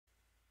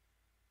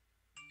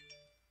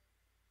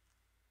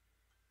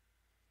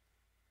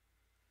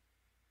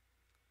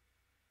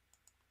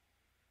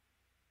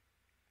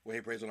Well,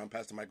 hey, praise the Lord, I'm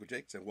Pastor Michael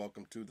Jakes, and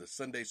welcome to the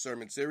Sunday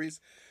Sermon Series.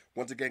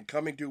 Once again,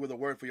 coming to you with a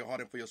word for your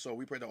heart and for your soul.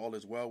 We pray that all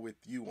is well with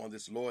you on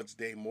this Lord's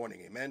Day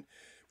morning. Amen.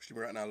 We should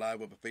be right now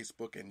live over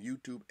Facebook and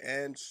YouTube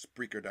and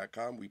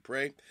Spreaker.com. We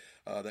pray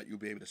that you'll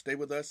be able to stay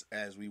with us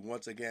as we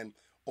once again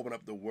open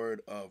up the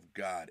Word of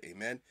God.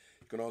 Amen.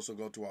 You can also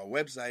go to our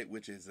website,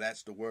 which is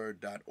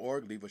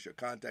that'stheword.org. Leave us your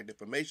contact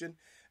information,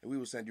 and we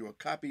will send you a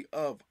copy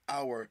of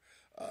our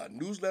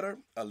newsletter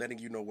letting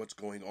you know what's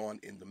going on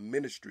in the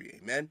ministry.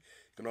 Amen.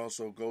 You can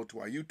also go to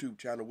our YouTube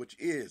channel, which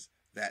is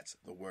That's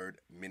the Word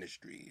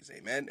Ministries.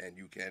 Amen. And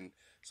you can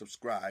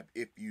subscribe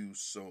if you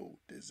so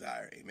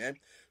desire. Amen.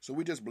 So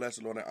we just bless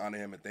the Lord and honor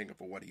him and thank him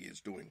for what he is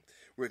doing.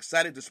 We're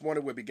excited this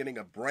morning. We're beginning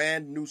a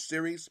brand new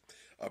series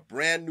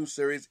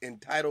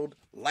entitled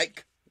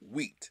Like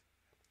Wheat.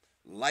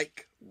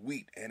 Like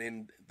Wheat. And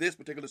in this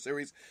particular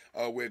series,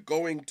 we're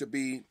going to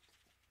be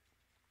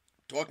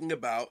talking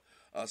about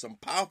some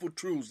powerful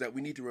truths that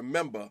we need to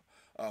remember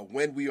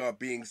when we are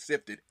being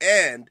sifted.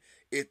 And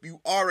if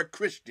you are a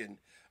Christian,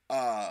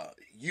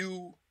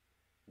 you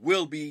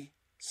will be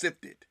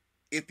sifted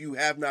if you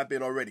have not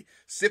been already.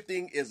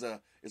 Sifting is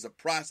a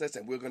process,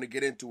 and we're going to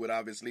get into it,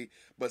 obviously.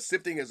 But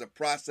sifting is a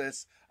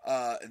process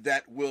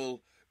that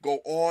will go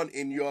on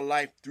in your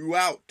life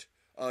throughout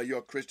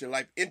your Christian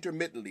life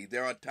intermittently.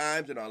 There are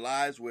times in our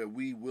lives where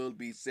we will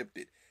be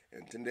sifted.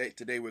 And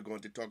today we're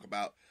going to talk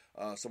about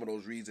some of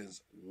those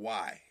reasons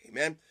why.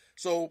 Amen.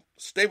 So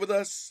stay with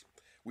us.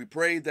 We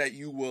pray that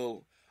you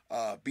will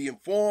be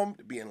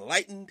informed, be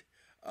enlightened,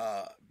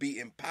 be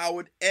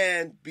empowered,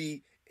 and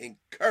be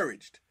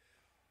encouraged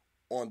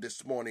on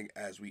this morning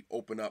as we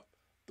open up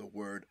the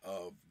Word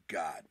of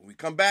God. When we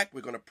come back,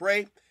 we're going to pray,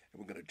 and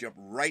we're going to jump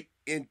right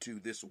into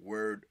this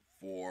word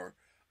for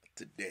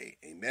today.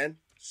 Amen.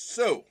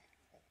 So,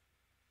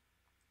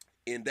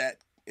 in that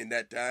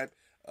time,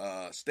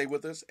 stay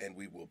with us, and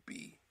we will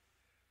be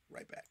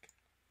right back.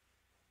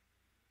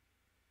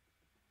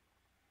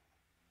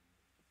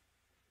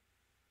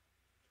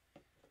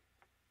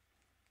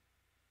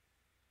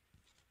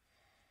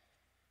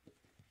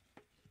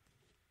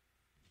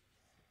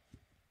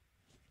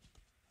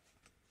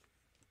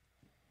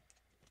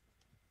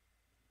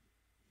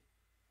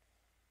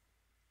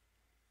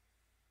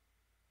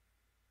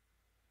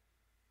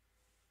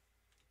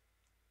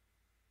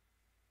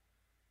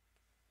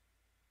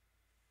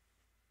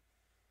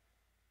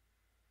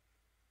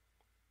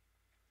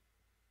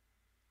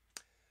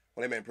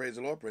 Well, amen. Praise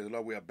the Lord. Praise the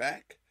Lord. We are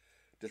back.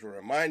 Just to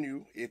remind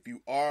you, if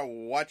you are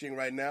watching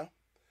right now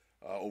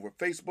over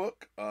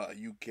Facebook,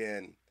 you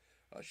can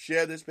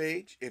share this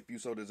page if you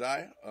so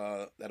desire.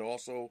 That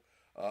also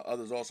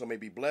others also may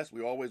be blessed.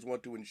 We always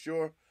want to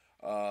ensure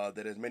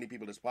that as many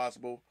people as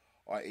possible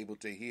are able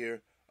to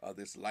hear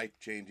this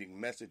life-changing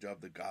message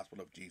of the gospel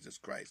of Jesus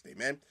Christ.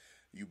 Amen.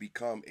 You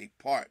become a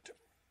part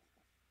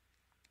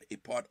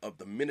of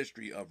the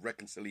ministry of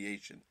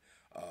reconciliation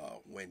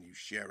when you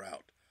share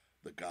out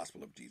the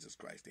gospel of Jesus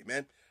Christ.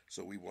 Amen.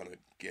 So we want to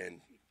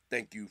again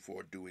thank you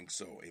for doing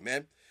so.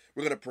 Amen.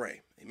 We're going to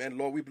pray. Amen.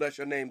 Lord, we bless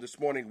your name this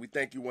morning. We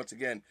thank you once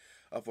again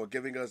for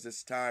giving us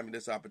this time and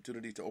this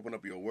opportunity to open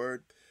up your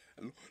word.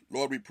 And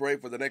Lord, we pray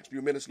for the next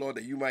few minutes, Lord,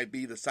 that you might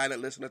be the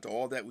silent listener to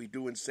all that we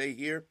do and say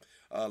here.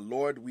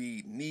 Lord,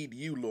 we need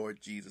you,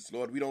 Lord Jesus.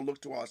 Lord, we don't look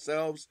to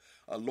ourselves.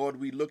 Lord,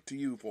 we look to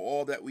you for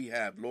all that we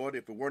have. Lord,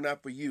 if it were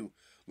not for you,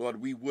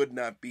 Lord, we would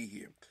not be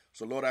here.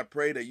 So, Lord, I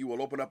pray that you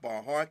will open up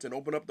our hearts and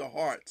open up the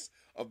hearts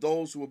of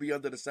those who will be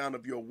under the sound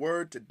of your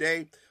word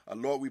today.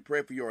 Lord, we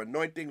pray for your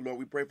anointing. Lord,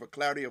 we pray for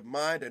clarity of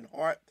mind and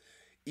heart,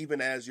 even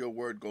as your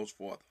word goes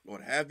forth.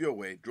 Lord, have your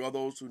way. Draw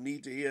those who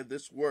need to hear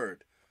this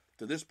word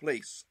to this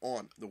place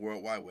on the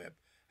World Wide Web.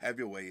 Have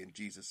your way in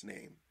Jesus'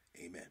 name.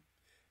 Amen.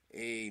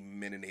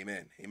 Amen and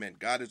amen. Amen.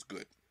 God is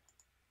good.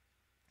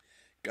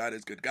 God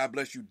is good. God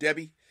bless you,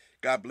 Debbie.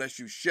 God bless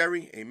you,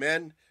 Sherry.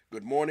 Amen.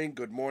 Good morning,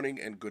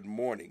 and good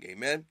morning.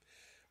 Amen.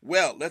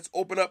 Well, let's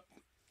open up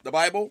the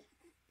Bible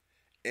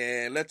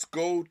and let's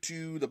go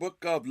to the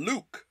book of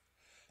Luke.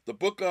 The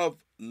book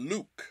of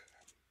Luke.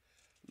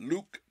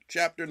 Luke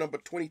chapter number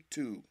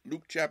 22.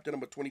 Luke chapter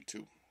number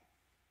 22.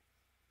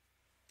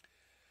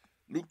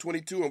 Luke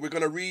 22, and we're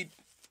going to read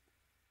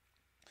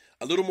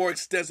a little more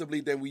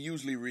extensively than we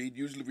usually read.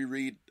 Usually we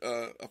read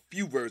a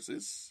few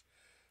verses,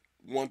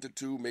 1 to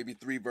 2, maybe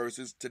 3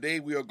 verses. Today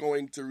we are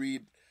going to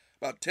read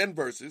about 10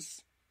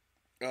 verses,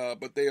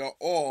 but they are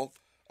all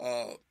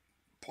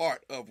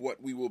part of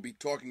what we will be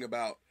talking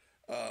about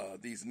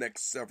these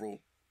next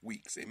several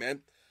weeks.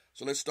 Amen.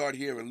 So let's start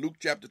here in Luke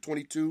chapter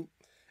 22,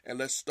 and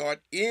let's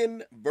start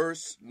in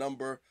verse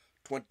number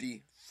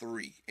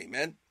 23.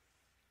 Amen.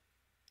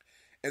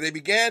 And they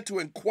began to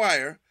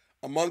inquire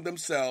among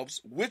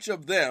themselves which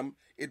of them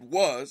it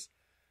was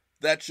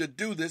that should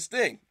do this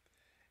thing.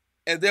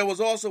 And there was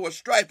also a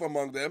strife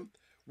among them,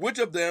 which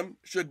of them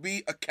should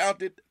be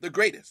accounted the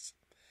greatest.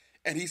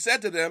 And he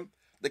said to them,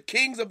 the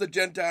kings of the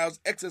Gentiles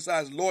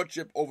exercise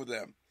lordship over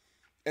them,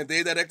 and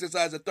they that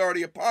exercise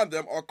authority upon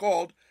them are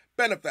called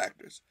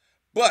benefactors.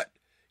 But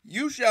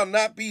you shall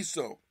not be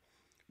so.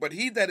 But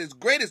he that is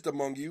greatest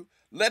among you,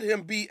 let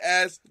him be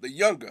as the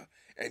younger,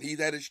 and he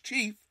that is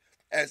chief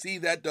as he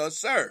that does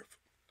serve.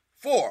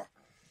 For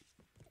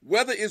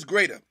whether is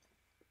greater,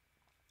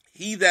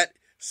 he that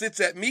sits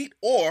at meat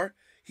or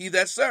he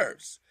that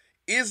serves?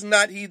 Is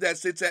not he that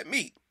sits at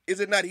meat? Is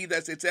it not he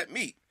that sits at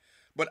meat?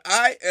 But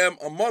I am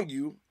among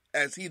you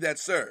as he that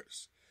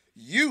serves.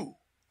 You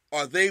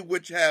are they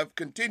which have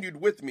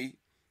continued with me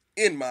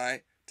in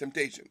my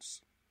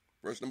temptations.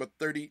 Verse number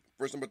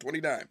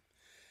 29.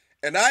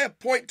 And I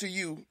appoint to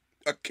you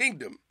a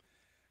kingdom,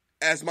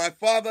 as my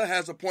Father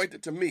has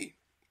appointed to me,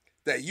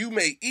 that you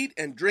may eat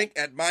and drink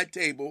at my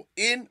table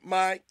in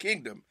my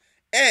kingdom,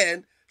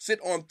 and sit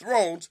on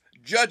thrones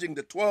judging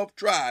the 12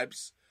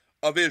 tribes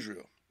of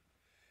Israel.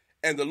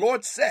 And the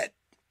Lord said,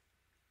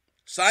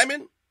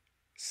 Simon,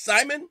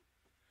 Simon,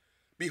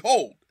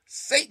 behold,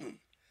 Satan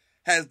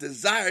has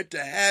desired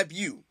to have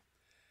you,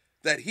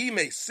 that he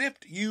may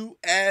sift you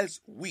as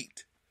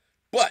wheat.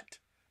 But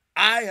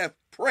I have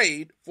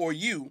prayed for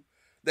you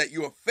that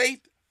your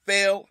faith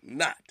fail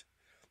not.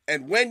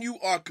 And when you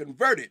are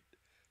converted,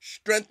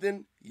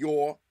 strengthen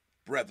your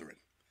brethren.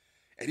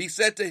 And he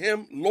said to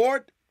him,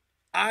 Lord,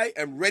 I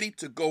am ready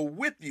to go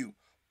with you,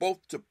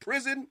 both to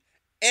prison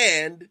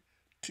and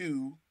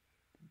to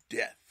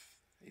death.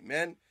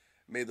 Amen.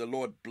 May the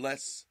Lord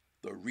bless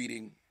the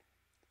reading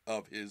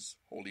of his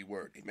holy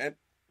word. Amen.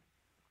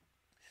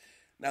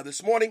 Now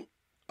this morning,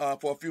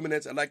 for a few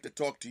minutes, I'd like to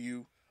talk to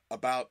you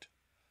about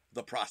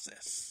the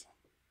process.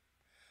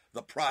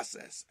 The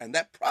process. And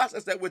that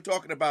process that we're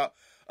talking about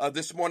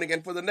this morning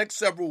and for the next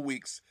several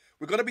weeks,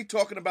 we're going to be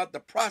talking about the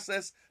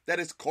process that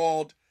is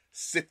called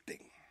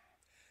sifting.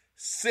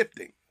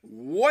 Sifting.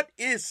 What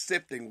is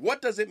sifting?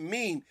 What does it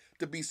mean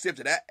to be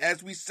sifted?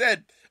 As we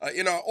said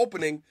in our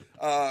opening,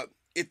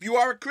 if you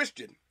are a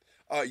Christian,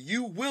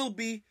 you will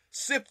be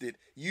sifted.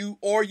 You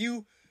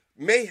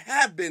may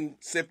have been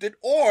sifted,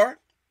 or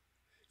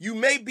you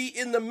may be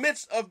in the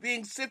midst of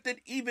being sifted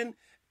even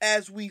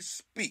as we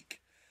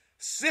speak.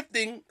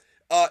 Sifting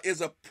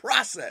is a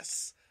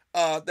process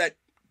that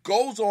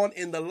goes on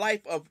in the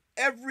life of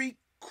every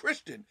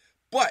Christian,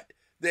 but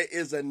there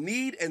is a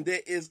need and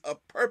there is a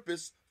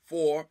purpose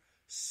for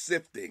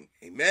sifting.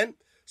 Amen.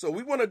 So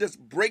we want to just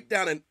break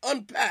down and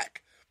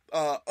unpack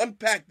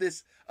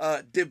this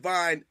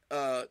divine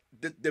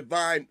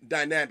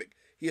dynamic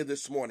here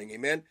this morning.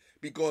 Amen.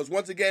 Because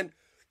once again,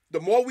 the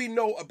more we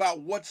know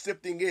about what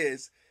sifting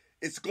is,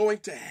 it's going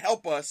to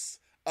help us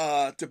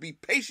to be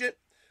patient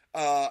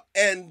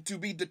and to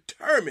be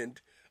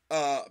determined,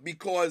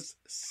 because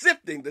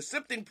the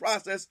sifting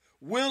process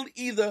will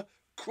either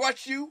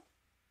crush you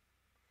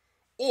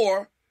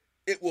or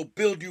it will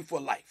build you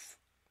for life.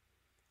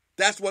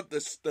 That's what the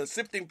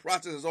sifting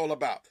process is all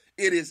about.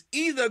 It is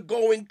either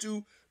going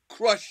to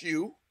crush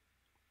you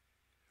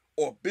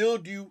or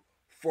build you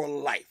for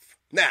life.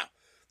 Now,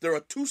 there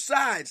are two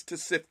sides to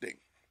sifting,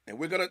 and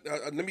we're gonna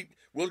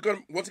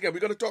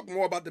talk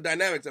more about the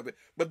dynamics of it.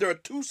 But there are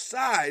two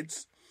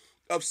sides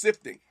of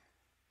sifting.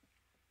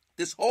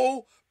 This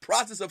whole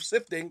process of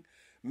sifting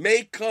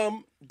may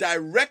come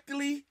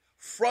directly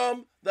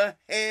from the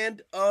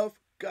hand of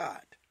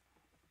God.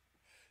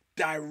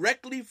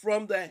 Directly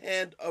from the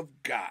hand of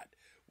God.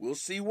 We'll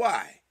see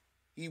why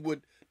he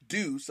would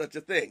do such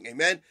a thing.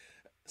 Amen.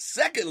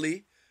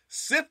 Secondly,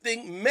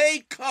 sifting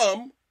may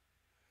come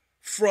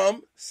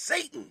from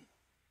Satan,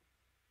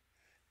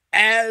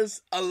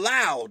 as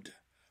allowed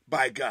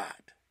by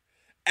God,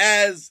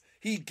 as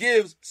he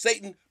gives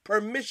Satan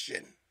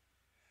permission.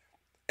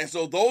 And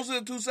so those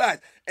are the two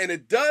sides. And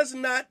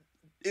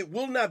it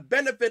will not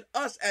benefit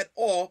us at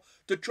all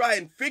to try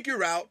and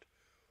figure out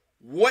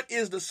what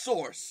is the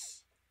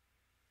source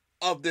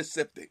of this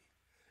sifting.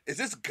 Is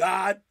this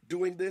God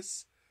doing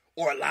this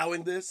or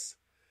allowing this?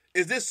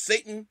 Is this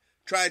Satan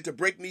trying to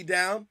break me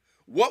down?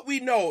 What we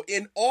know,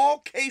 in all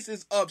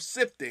cases of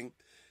sifting,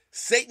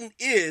 Satan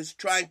is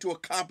trying to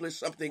accomplish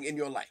something in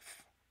your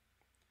life.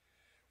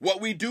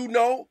 What we do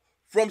know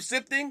from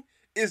sifting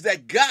is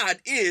that God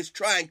is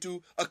trying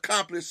to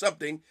accomplish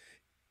something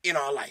in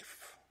our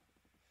life.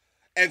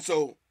 And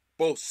so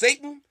both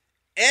Satan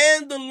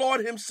and the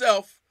Lord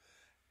himself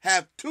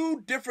have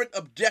two different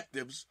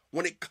objectives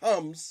when it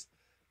comes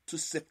to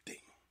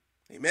sifting.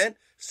 Amen.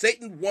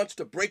 Satan wants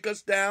to break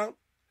us down.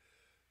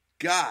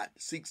 God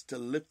seeks to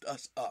lift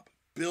us up,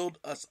 build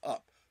us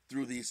up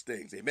through these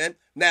things. Amen.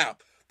 Now,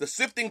 the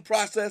sifting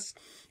process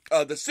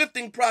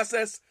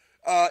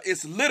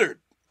is littered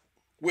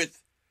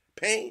with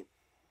pain,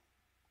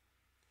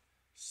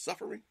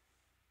 suffering,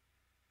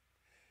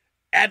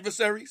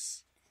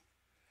 adversaries,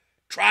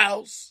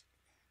 trials,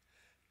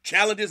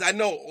 challenges. I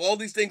know all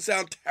these things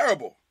sound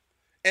terrible,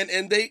 and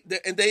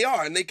they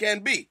are, and they can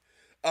be.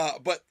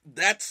 But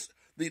that's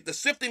the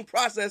sifting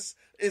process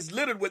is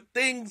littered with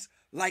things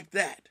like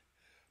that.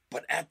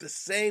 But at the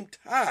same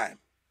time,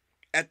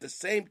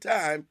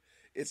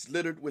 it's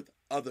littered with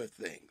other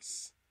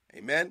things.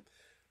 Amen.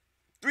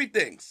 3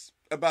 things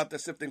about the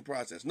sifting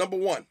process. Number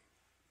 1,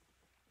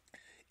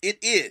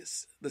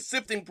 the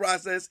sifting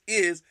process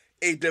is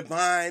a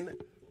divine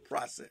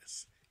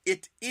process.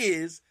 It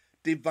is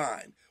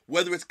divine.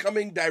 whether it's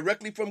coming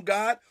directly from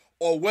God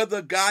or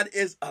whether God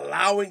is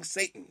allowing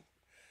Satan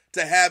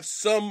to have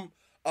some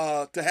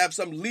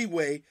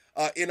leeway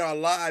in our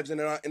lives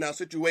and in our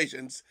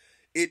situations.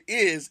 It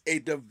is a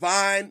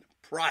divine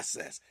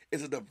process.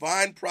 It's a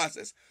divine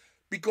process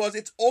because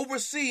it's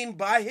overseen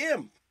by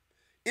him.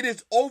 It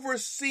is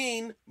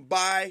overseen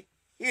by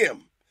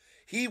him.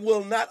 He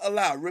will not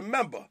allow.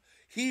 Remember,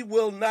 he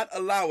will not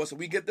allow us. And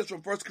we get this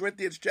from 1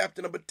 Corinthians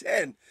chapter number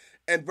 10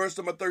 and verse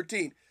number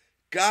 13.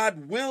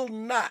 God will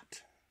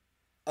not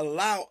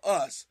allow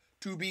us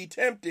to be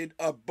tempted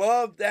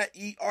above that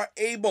ye are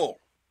able.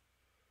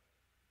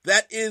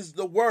 That is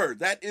the word.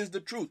 That is the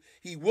truth.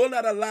 He will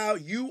not allow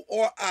you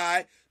or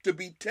I to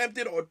be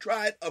tempted or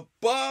tried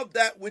above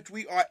that which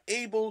we are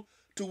able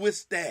to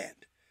withstand.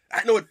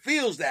 I know it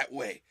feels that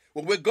way.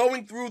 When we're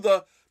going through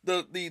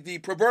the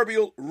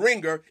proverbial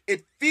ringer,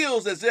 it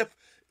feels as if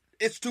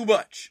it's too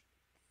much.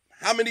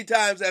 How many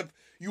times have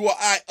you or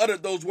I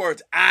uttered those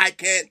words? I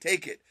can't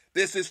take it.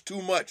 This is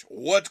too much.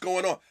 What's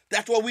going on?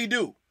 That's what we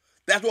do.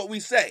 That's what we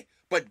say.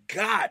 But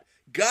God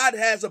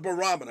has a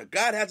barometer.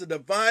 God has a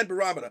divine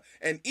barometer.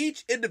 And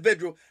each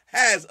individual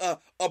has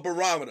a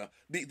barometer.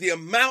 The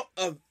amount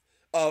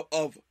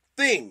of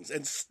things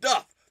and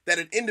stuff that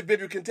an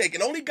individual can take.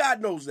 And only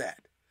God knows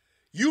that.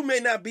 You may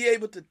not be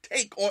able to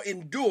take or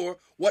endure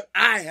what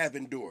I have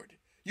endured.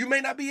 You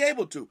may not be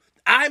able to.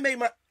 I may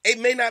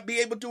not be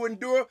able to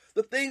endure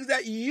the things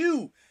that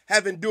you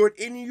have endured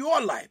in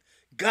your life.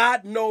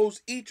 God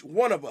knows each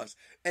one of us,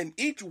 and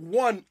each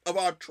one of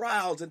our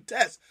trials and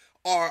tests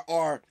are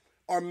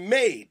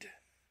made.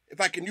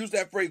 If I can use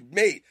that phrase,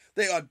 made.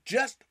 They are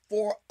just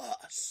for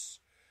us.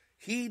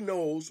 He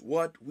knows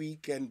what we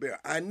can bear.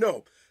 I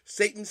know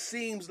Satan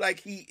seems like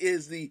he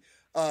is the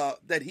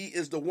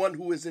one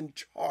who is in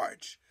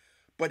charge,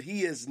 but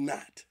he is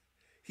not.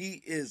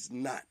 He is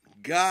not.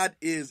 God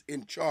is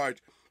in charge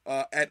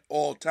at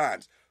all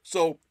times.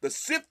 So the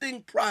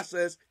sifting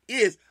process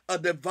is a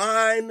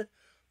divine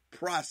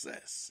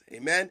process.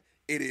 Amen.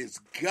 It is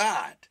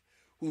God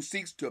who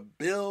seeks to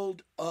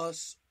build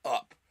us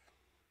up.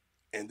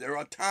 And there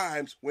are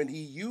times when he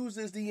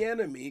uses the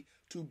enemy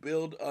to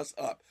build us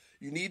up.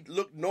 You need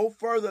look no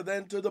further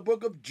than to the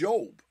book of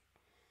Job.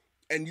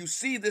 And you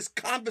see this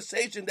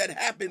conversation that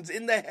happens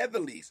in the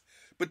heavenlies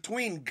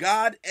between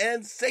God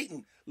and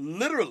Satan,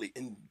 literally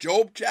in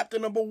Job chapter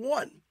number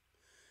 1.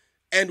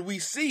 And we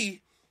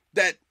see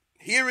that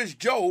here is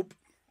Job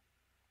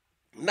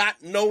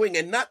not knowing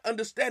and not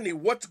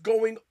understanding what's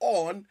going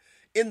on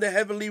in the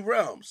heavenly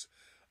realms.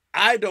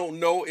 I don't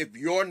know if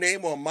your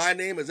name or my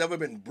name has ever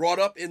been brought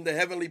up in the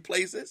heavenly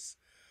places,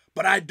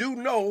 but I do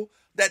know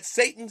that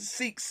Satan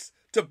seeks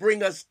to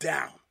bring us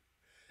down.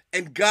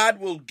 And God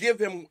will give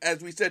him,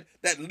 as we said,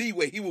 that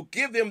leeway. He will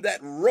give him that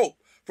rope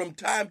from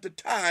time to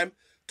time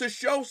to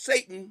show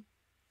Satan,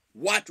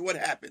 watch what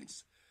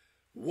happens.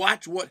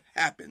 Watch what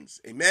happens.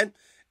 Amen.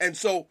 And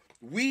so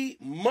we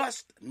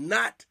must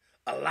not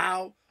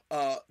allow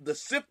the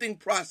sifting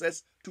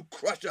process to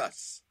crush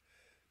us.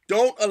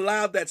 Don't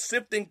allow that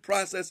sifting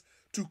process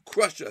to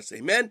crush us.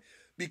 Amen.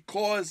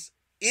 Because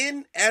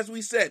as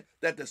we said,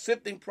 that the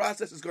sifting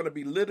process is going to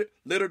be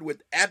littered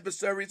with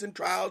adversaries and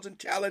trials and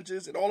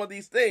challenges and all of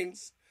these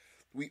things.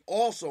 We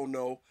also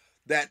know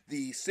that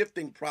the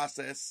sifting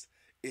process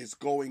is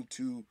going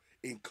to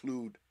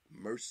include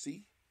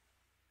mercy.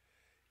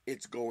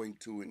 It's going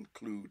to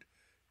include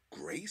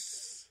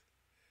grace.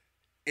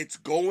 It's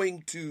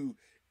going to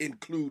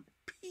include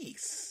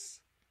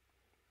peace.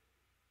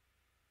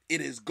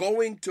 It is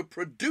going to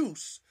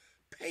produce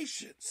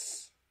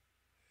patience.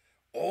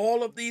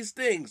 All of these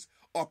things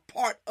are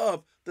part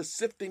of the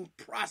sifting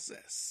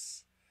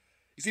process.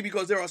 You see,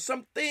 because there are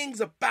some things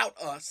about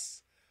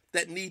us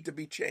that need to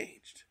be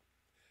changed.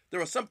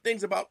 There are some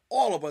things about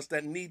all of us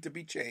that need to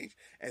be changed.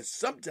 And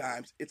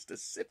sometimes it's the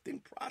sifting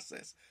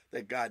process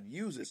that God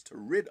uses to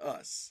rid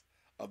us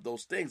of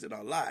those things in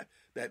our life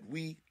that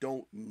we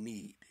don't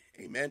need.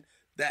 Amen.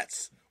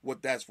 That's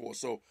what that's for.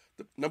 So,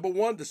 number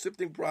one, the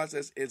sifting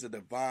process is a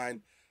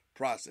divine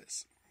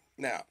process.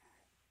 Now,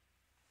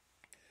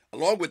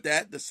 along with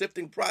that, the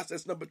sifting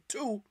process, number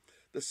two,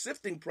 the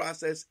sifting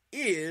process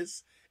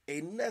is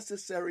a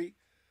necessary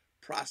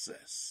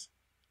process.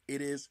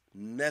 It is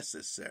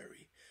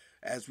necessary.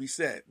 As we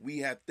said, we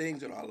have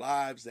things in our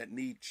lives that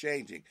need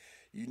changing.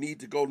 You need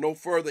to go no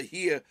further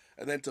here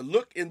and then to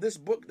look in this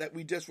book that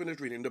we just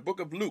finished reading, the book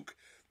of Luke,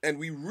 and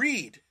we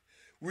read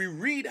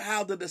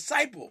how the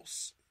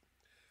disciples,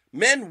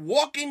 men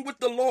walking with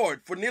the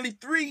Lord for nearly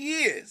 3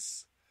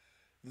 years,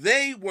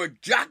 they were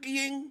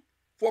jockeying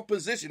for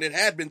position. It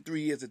had been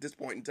 3 years at this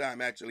point in time,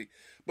 actually.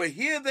 But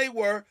here they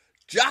were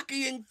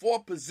jockeying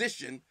for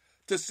position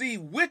to see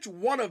which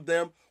one of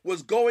them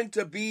was going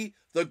to be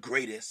the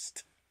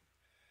greatest.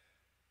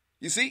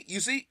 You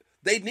see,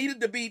 they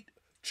needed to be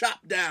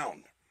chopped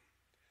down.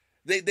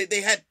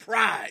 They had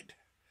pride.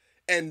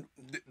 And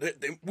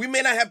we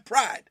may not have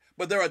pride,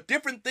 but there are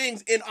different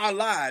things in our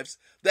lives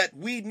that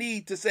we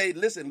need to say,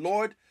 listen,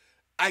 Lord,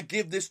 I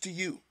give this to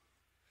you.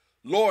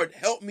 Lord,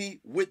 help me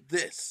with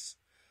this.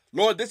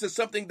 Lord, this is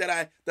something that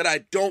I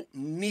don't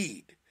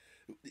need.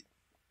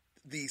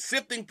 The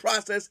sifting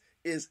process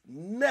is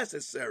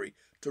necessary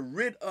to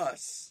rid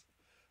us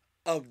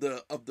of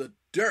the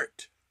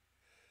dirt.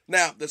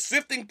 Now, the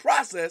sifting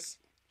process,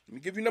 let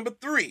me give you number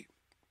 3,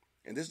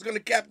 and this is going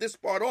to cap this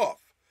part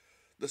off.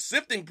 The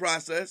sifting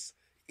process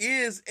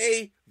is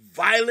a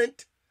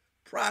violent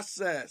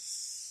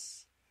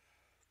process.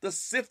 The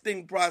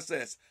sifting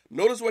process.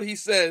 Notice what he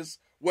says,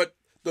 what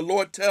the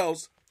Lord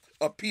tells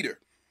Peter.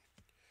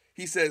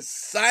 He says,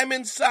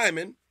 Simon,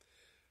 Simon,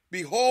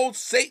 behold,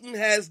 Satan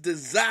has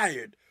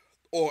desired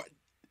or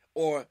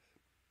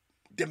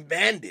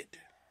demanded.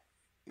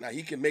 Now,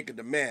 he can make a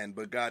demand,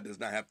 but God does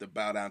not have to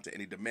bow down to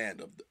any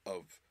demand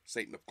of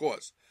Satan, of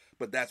course.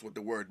 But that's what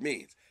the word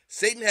means.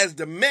 Satan has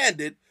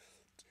demanded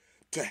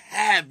to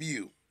have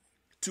you,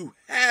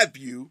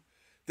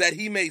 that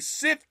he may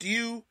sift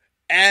you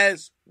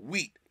as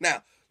wheat.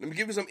 Now, let me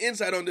give you some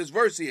insight on this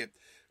verse here.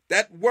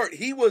 That word,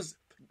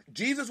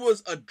 Jesus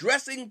was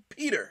addressing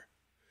Peter.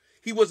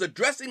 He was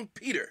addressing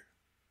Peter.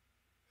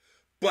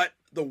 But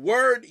the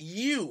word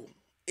you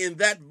in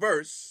that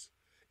verse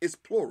is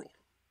plural.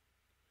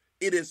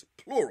 It is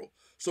plural.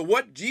 So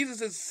what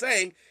Jesus is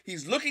saying,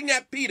 he's looking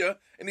at Peter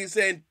and he's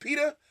saying,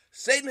 Peter,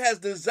 Satan has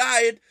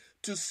desired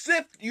to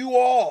sift you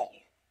all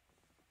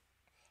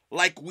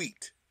like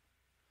wheat.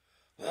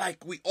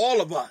 Like wheat.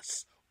 All of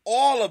us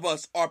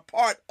are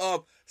part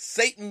of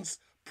Satan's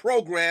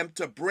program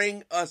to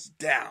bring us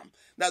down.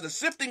 Now, the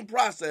sifting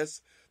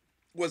process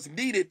was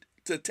needed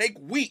to take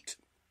wheat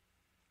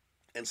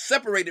and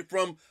separate it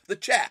from the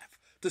chaff,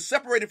 to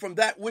separate it from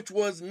that which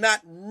was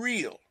not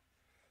real.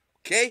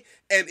 Okay?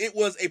 And it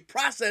was a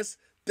process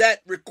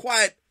that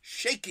required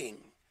shaking.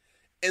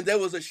 And there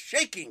was a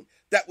shaking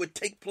that would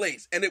take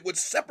place, and it would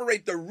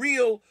separate the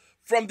real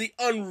from the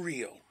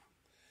unreal.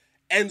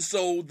 And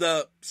so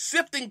the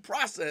sifting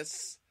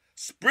process,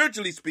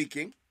 spiritually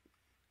speaking,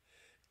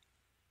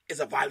 is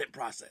a violent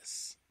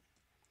process.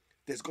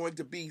 There's going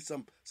to be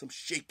some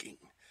shaking.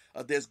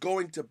 There's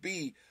going to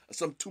be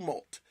some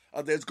tumult.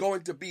 There's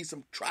going to be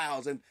some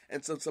trials and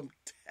some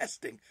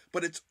testing.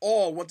 But it's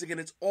all, once again,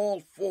 it's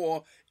all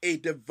for a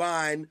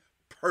divine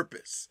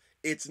purpose.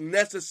 It's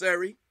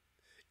necessary,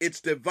 it's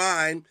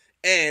divine,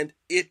 and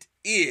it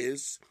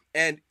is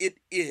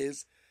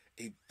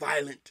a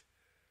violent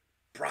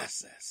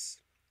process.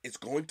 It's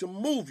going to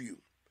move you.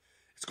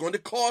 It's going to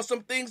cause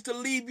some things to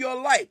leave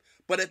your life.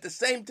 But at the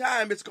same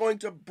time, it's going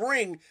to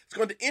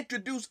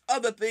introduce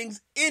other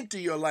things into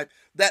your life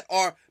that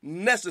are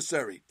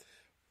necessary.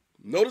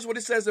 Notice what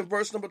it says in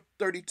verse number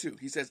 32.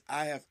 He says,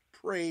 I have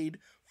prayed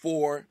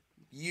for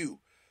you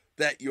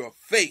that your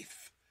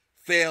faith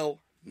fail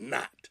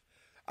not.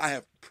 I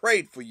have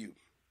prayed for you.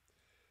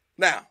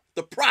 Now,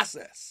 the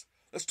process.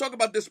 Let's talk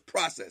about this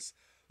process.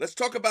 Let's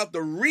talk about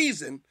the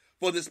reason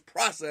for this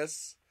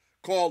process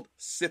called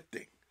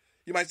sifting.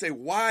 You might say,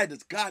 why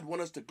does God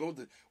want us to go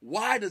through?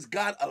 Why does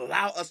God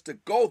allow us to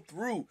go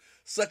through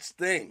such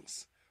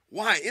things?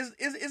 Why?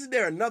 Isn't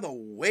there another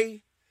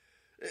way?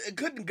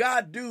 Couldn't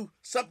God do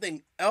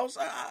something else?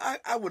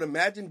 I would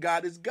imagine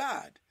God is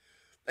God.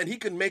 And he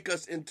can make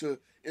us into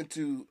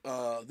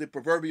the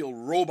proverbial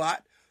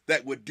robot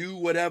that would do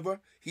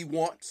whatever he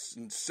wants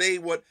and say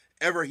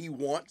whatever he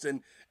wants.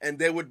 And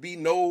there would be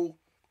nothing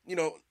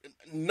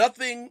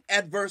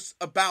adverse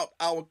about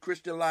our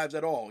Christian lives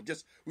at all.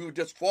 We would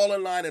just fall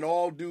in line and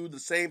all do the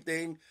same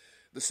thing,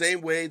 the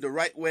same way, the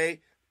right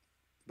way.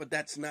 But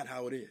that's not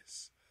how it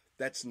is.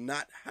 That's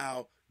not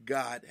how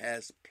God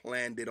has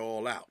planned it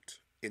all out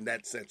in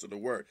that sense of the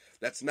word.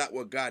 That's not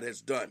what God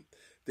has done.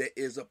 There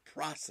is a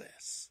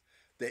process.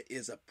 There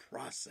is a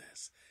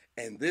process.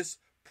 And this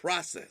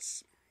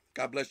process,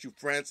 God bless you,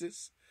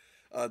 Francis,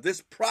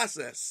 this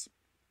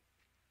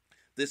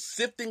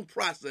sifting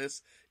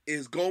process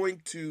is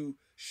going to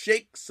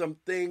shake some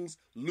things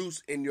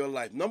loose in your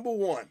life. Number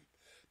one,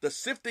 the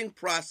sifting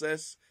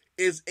process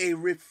is a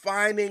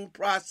refining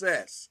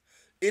process.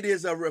 It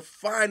is a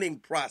refining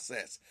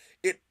process.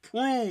 It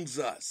prunes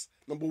us.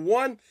 Number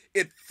one,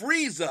 it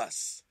frees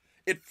us.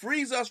 It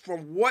frees us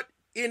from what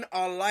in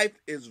our life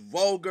is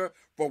vulgar,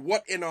 from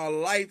what in our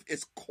life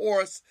is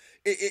coarse.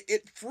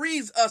 It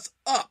frees us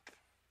up.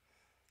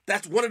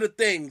 That's one of the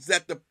things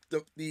that the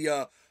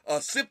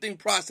sifting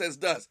process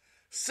does.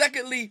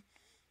 Secondly,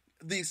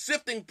 the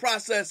sifting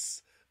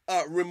process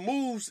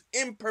removes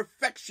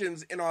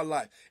imperfections in our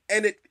life,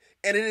 and it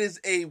is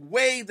a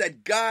way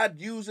that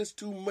God uses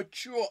to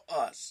mature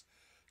us,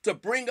 to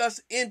bring us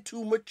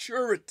into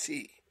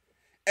maturity,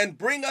 and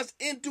bring us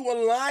into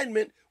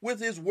alignment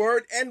with His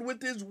Word and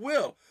with His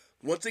will.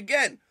 Once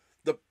again,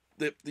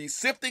 the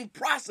sifting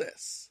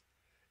process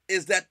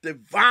is that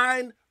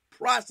divine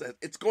process.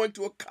 It's going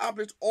to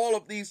accomplish all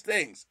of these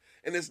things,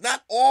 and it's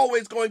not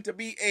always going to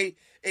be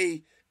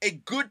a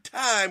good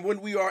time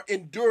when we are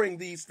enduring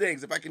these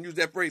things, if I can use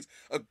that phrase,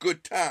 a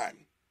good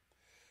time.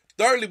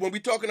 Thirdly, when we're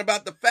talking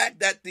about the fact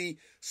that the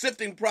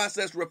sifting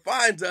process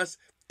refines us,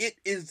 it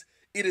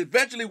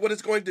eventually what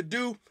it's going to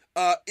do,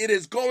 it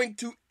is going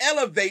to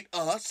elevate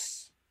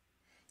us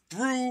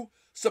through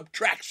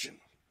subtraction.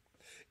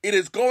 It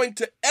is going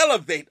to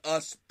elevate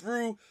us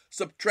through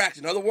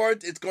subtraction. In other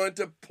words, it's going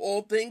to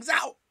pull things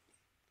out.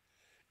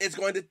 It's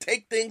going to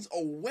take things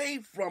away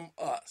from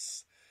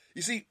us.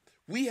 You see,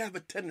 we have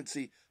a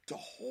tendency to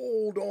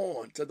hold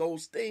on to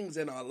those things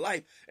in our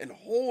life and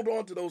hold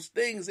on to those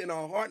things in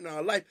our heart and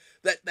our life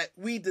that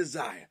we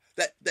desire,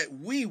 that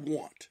we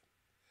want.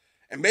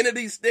 And many of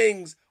these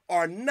things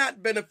are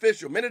not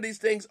beneficial. Many of these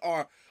things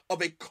are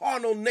of a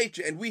carnal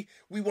nature, and we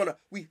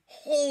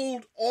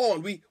hold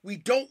on. We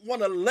don't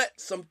want to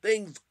let some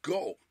things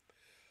go.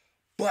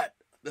 But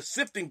the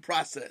sifting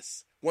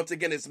process, once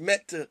again, is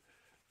meant to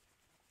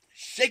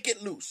shake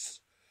it loose.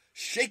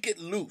 Shake it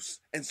loose.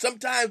 And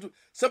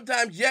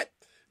sometimes yet,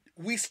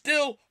 we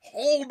still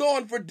hold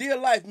on for dear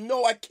life.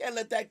 No, I can't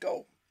let that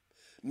go.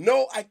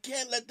 No, I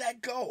can't let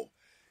that go.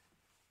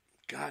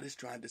 God is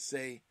trying to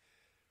say,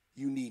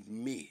 you need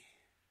me,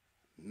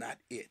 not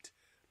it,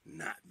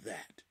 not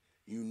that.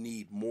 You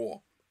need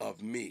more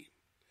of me.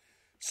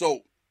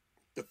 So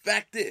the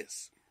fact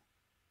is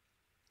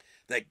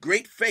that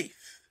great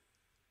faith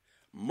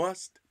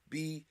must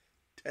be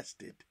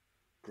tested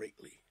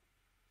greatly.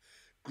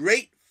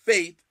 Great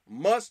faith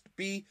must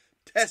be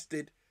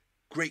tested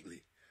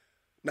greatly.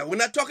 Now, we're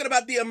not talking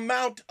about the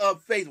amount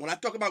of faith. When I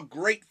talk about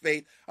great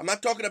faith, I'm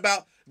not talking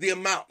about the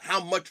amount,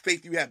 how much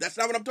faith you have. That's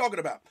not what I'm talking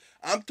about.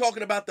 I'm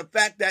talking about the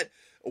fact that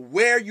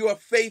where your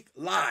faith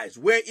lies.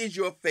 Where is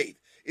your faith?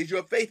 Is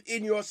your faith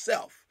in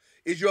yourself?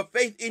 Is your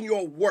faith in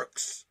your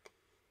works?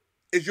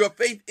 Is your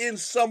faith in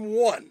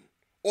someone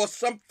or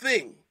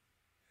something?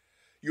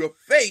 Your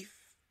faith,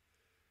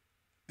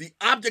 the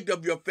object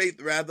of your faith,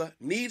 rather,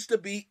 needs to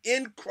be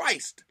in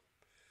Christ.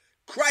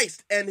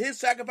 Christ and his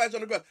sacrifice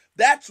on the cross.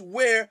 That's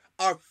where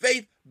our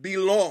faith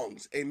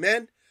belongs.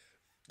 Amen?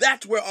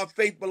 That's where our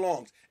faith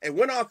belongs. And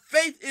when our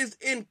faith is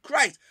in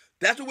Christ,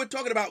 that's what we're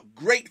talking about,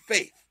 great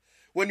faith.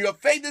 When your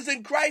faith is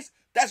in Christ,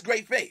 that's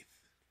great faith.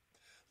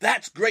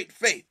 That's great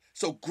faith.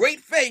 So great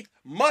faith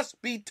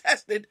must be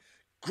tested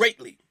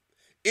greatly.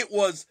 It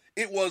was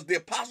the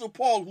Apostle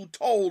Paul who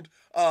told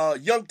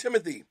young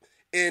Timothy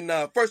in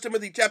 1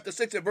 Timothy chapter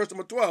 6 and verse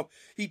number 12,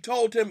 he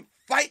told him,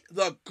 fight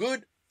the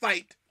good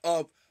fight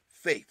of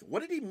faith.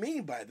 What did he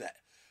mean by that?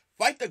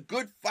 Fight the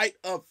good fight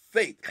of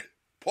faith.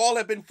 Paul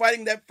had been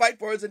fighting that fight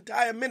for his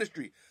entire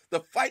ministry.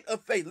 The fight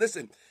of faith.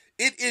 Listen,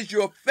 it is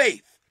your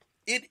faith.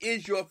 It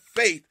is your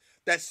faith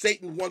that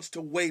Satan wants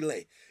to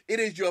waylay. It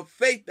is your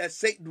faith that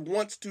Satan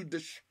wants to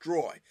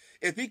destroy.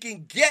 If he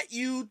can get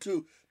you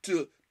to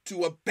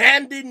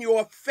abandon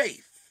your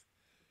faith,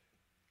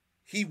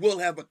 he will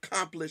have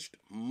accomplished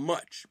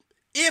much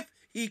if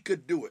he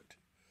could do it.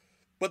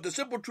 But the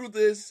simple truth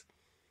is,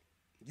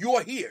 you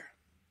are here.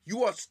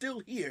 You are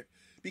still here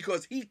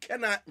because he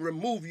cannot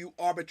remove you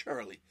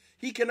arbitrarily.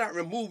 He cannot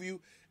remove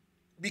you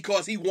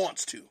because he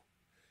wants to.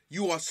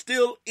 You are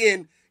still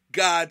in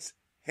God's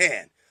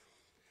hand.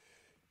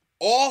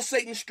 All of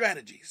Satan's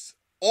strategies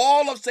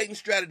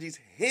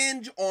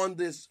hinge on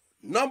this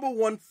number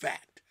one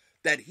fact,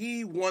 that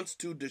he wants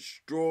to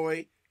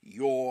destroy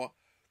your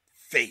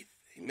faith.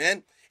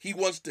 Amen. He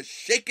wants to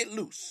shake it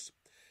loose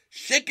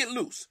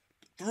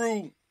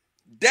through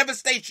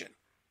devastation,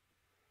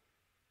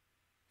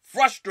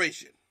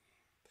 frustration.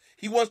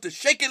 He wants to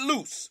shake it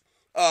loose.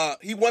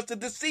 He wants to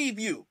deceive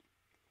you.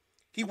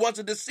 He wants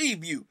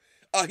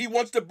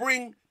to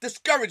bring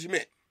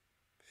discouragement.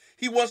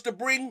 He wants to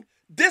bring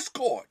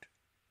discord.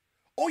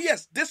 Oh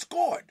yes,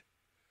 discord.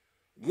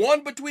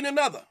 One between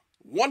another.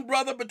 One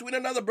brother between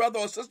another brother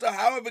or sister,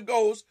 however it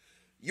goes,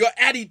 you're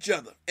at each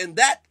other. And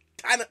that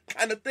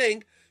kind of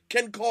thing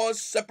can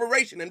cause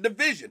separation and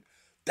division.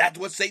 That's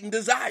what Satan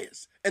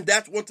desires. And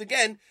that's, once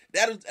again,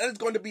 that is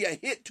going to be a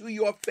hit to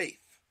your faith.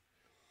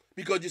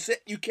 Because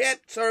you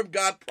can't serve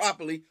God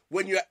properly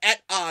when you're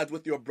at odds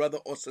with your brother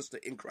or sister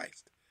in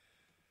Christ.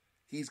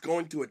 He's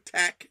going to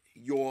attack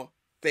your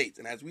faith.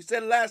 And as we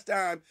said last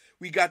time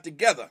we got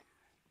together,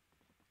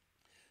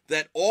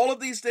 that all of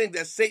these things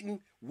that Satan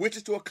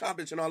wishes to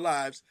accomplish in our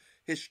lives,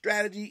 his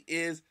strategy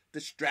is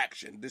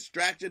distraction.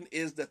 Distraction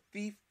is the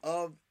thief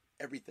of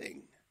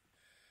everything.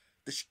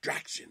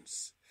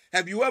 Distractions.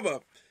 Have you ever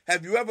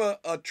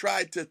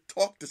tried to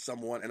talk to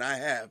someone? And I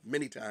have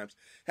many times.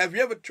 Have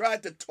you ever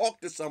tried to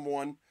talk to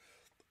someone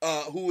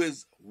who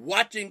is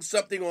watching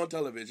something on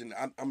television?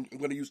 I'm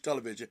going to use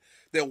television.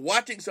 They're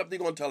watching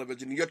something on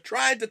television. And you're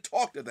trying to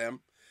talk to them,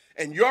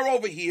 and you're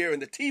over here,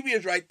 and the TV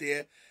is right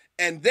there,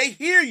 and they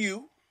hear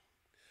you,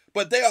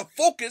 but they are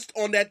focused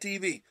on that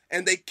TV,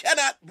 and they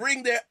cannot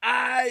bring their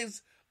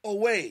eyes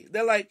away.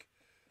 They're like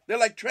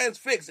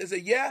transfixed. They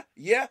say,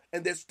 yeah,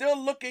 and they're still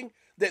looking.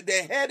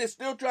 Their head is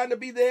still trying to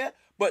be there,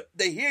 but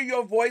they hear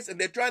your voice, and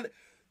they're trying to...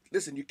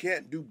 Listen, you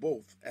can't do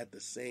both at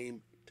the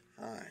same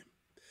time.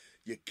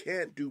 You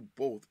can't do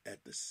both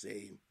at the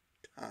same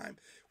time.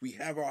 We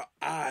have our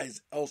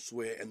eyes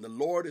elsewhere, and the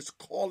Lord is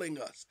calling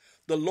us.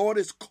 The Lord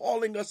is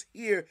calling us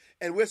here,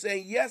 and we're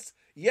saying, yes,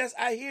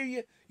 I hear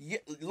you.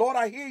 Lord,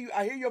 I hear you.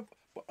 I hear your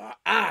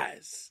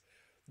eyes.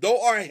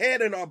 Though our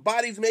head and our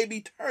bodies may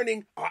be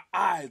turning, our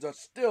eyes are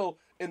still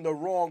in the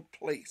wrong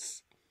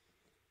place.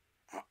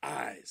 Our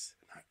eyes.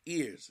 our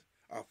ears,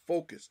 our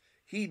focus.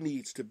 He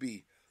needs to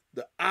be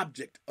the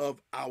object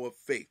of our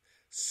faith.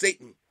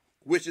 Satan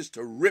wishes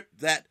to rip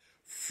that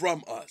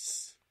from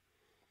us.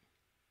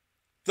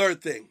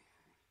 Third thing,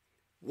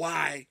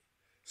 why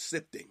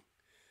sifting?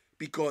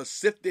 Because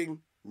sifting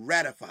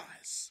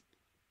ratifies.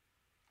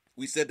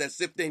 We said that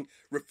sifting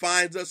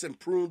refines us and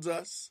prunes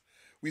us.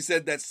 We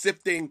said that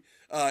sifting,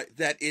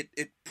 that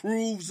it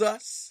proves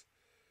us.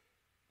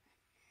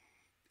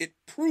 It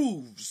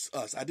proves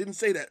us. I didn't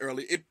say that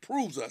earlier. It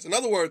proves us. In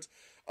other words,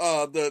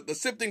 the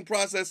sifting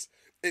process,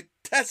 it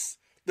tests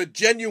the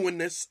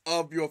genuineness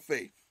of your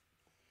faith.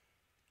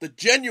 The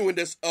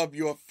genuineness of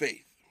your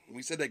faith.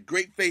 We said that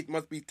great faith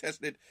must be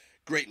tested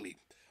greatly.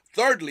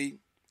 Thirdly,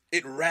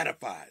 it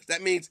ratifies.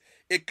 That means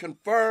it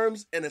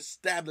confirms and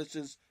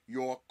establishes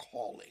your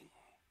calling.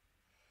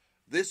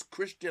 This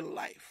Christian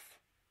life.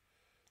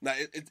 Now,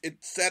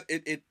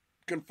 it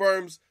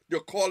confirms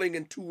your calling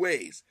in two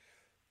ways.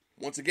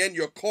 Once again,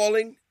 your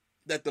calling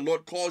that the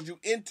Lord calls you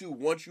into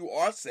once you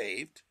are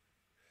saved.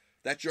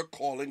 That's your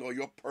calling or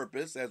your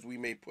purpose, as we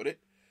may put it.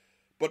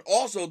 But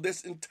also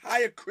this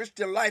entire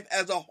Christian life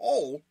as a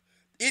whole,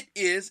 it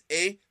is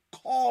a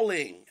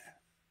calling.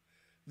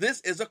 This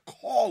is a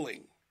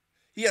calling.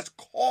 He has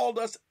called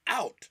us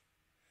out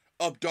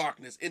of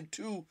darkness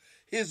into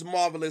his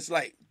marvelous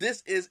light.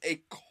 This is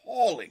a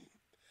calling.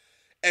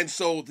 And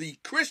so the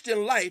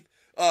Christian life,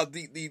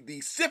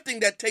 the sifting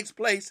that takes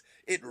place,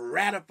 it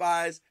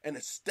ratifies and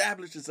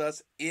establishes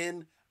us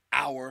in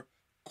our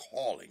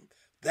calling.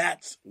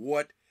 That's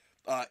what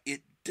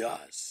it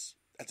does.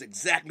 That's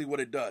exactly what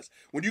it does.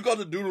 When you go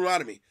to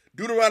Deuteronomy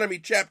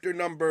chapter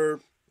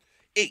number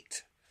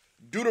 8,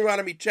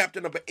 Deuteronomy chapter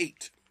number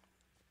 8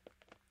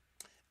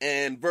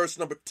 and verse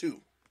number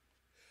 2.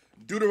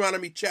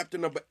 Deuteronomy chapter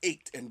number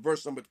 8 and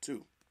verse number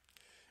 2.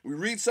 We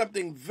read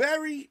something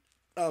very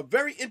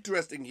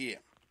interesting here.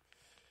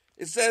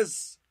 It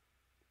says,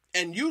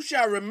 and you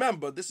shall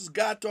remember, this is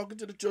God talking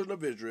to the children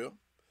of Israel,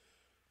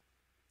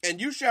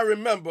 and you shall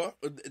remember,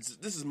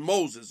 this is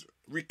Moses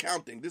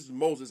recounting, this is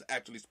Moses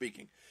actually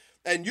speaking,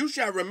 and you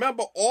shall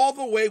remember all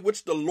the way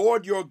which the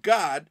Lord your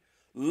God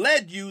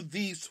led you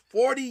these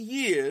 40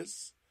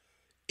 years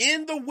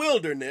in the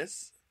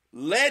wilderness,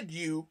 led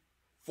you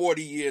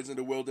 40 years in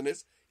the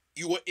wilderness.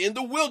 You were in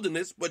the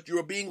wilderness, but you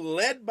were being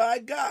led by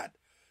God.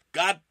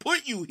 God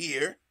put you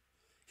here.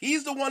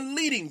 He's the one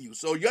leading you.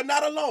 So you're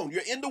not alone.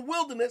 You're in the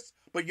wilderness,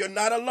 but you're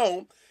not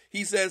alone.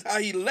 He says how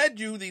he led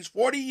you these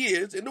 40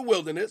 years in the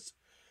wilderness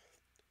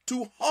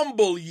to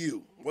humble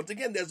you. Once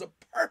again, there's a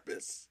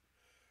purpose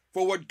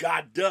for what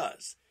God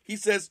does. He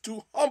says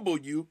to humble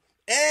you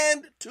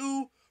and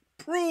to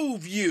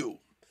prove you.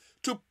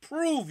 To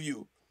prove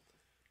you.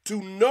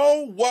 To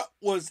know what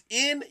was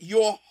in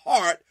your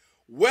heart,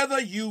 whether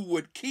you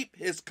would keep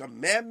his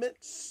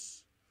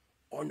commandments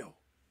or no.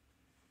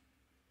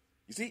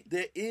 You see,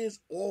 there is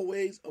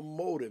always a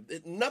motive.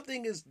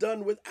 Nothing is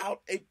done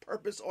without a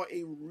purpose or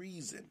a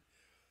reason.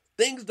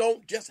 Things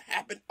don't just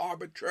happen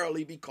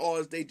arbitrarily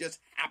because they just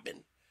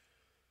happen.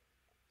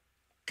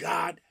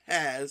 God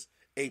has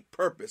a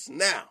purpose.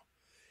 Now,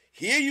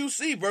 here you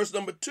see verse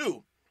number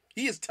 2.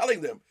 He is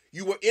telling them,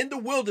 you were in the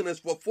wilderness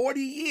for 40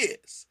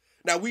 years.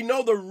 Now, we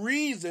know the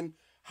reason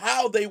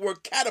how they were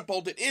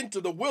catapulted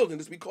into the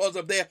wilderness because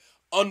of their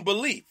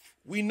unbelief.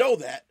 We know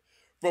that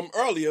from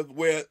earlier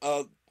where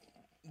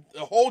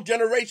the whole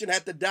generation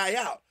had to die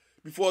out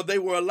before they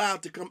were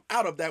allowed to come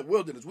out of that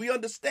wilderness. We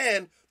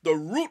understand the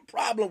root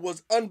problem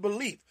was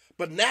unbelief.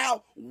 But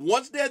now,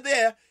 once they're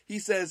there, he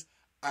says,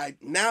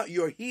 now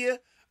you're here.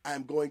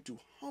 I'm going to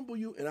humble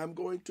you and I'm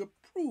going to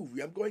prove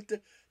you. I'm going to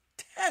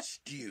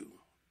test you.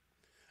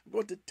 I'm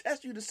going to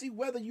test you to see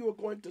whether you are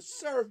going to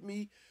serve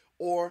me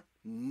or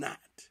not.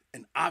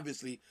 And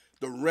obviously,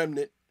 the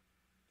remnant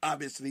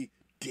obviously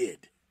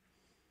did.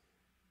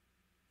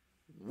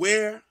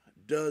 Where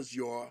does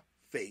your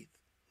faith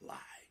lie?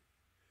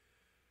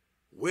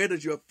 Where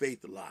does your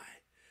faith lie?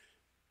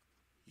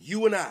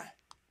 You and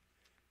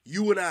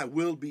I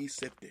will be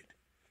sifted.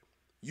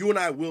 You and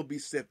I will be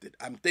sifted.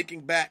 I'm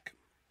thinking back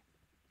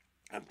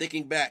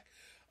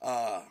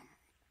to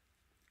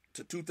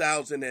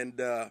 2000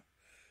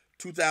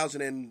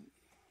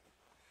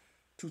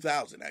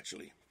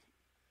 actually.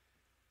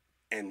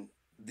 And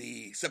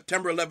the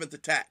September 11th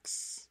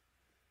attacks.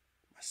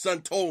 My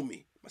son told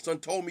me,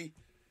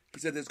 he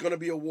said there's going to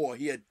be a war.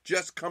 He had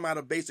just come out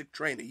of basic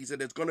training. He said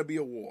there's going to be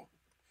a war.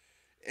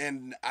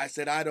 And I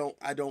said, I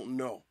don't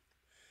know.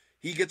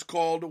 He gets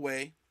called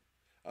away.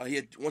 He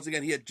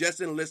had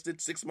just enlisted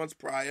 6 months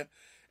prior,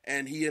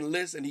 and he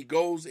enlists and he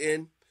goes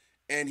in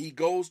and he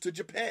goes to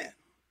Japan.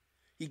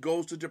 He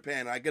goes to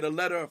Japan. I get a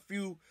letter a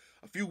few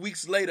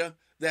weeks later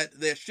that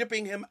they're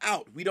shipping him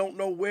out. We don't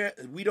know where.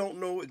 We don't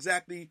know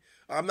exactly.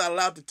 I'm not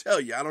allowed to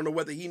tell you. I don't know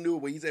whether he knew,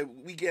 but he said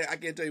I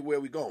can't tell you where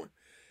we're going.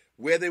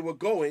 Where they were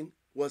going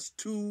was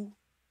to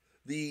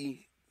the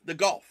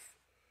Gulf.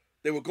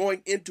 They were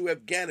going into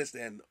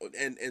Afghanistan,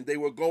 and they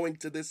were going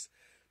to this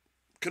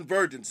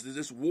convergence, to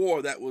this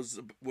war that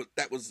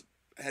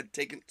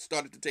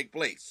started to take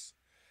place,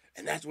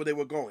 and that's where they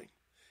were going.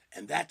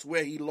 And that's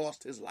where he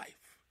lost his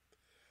life.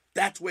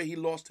 That's where he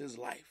lost his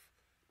life.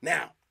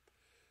 Now,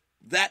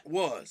 that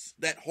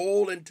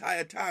whole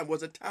entire time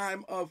was a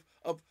time of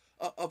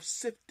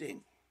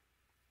sifting.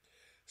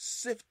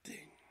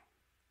 Sifting.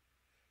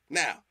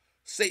 Now,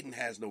 Satan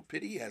has no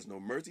pity. He has no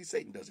mercy.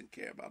 Satan doesn't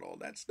care about all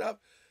that stuff.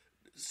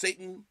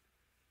 Satan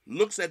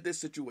looks at this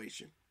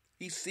situation.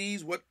 He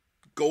sees what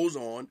goes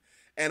on.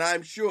 And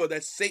I'm sure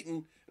that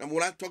Satan, and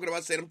when I'm talking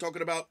about Satan, I'm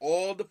talking about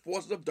all the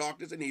forces of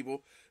darkness and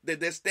evil, that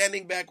they're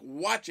standing back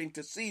watching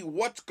to see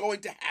what's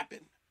going to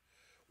happen.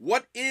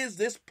 What is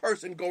this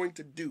person going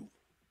to do?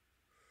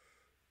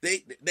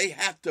 They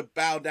have to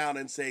bow down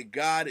and say,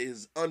 God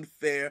is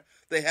unfair.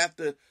 They have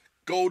to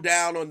go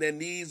down on their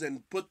knees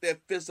and put their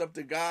fists up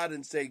to God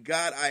and say,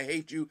 God, I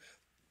hate you.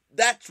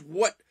 That's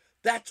what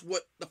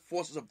the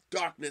forces of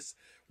darkness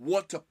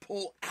want to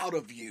pull out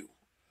of you.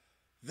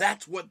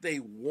 That's what they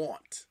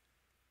want.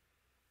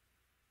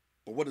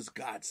 But what does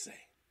God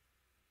say?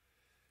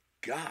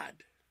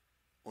 God,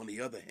 on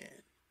the other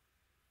hand,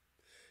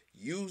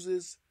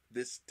 uses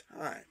this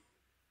time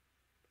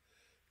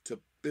to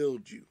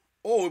build you.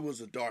 Oh, it was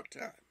a dark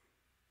time.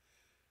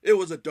 It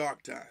was a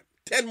dark time.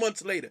 10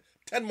 months later,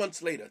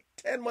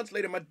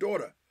 my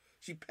daughter,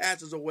 she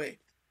passes away.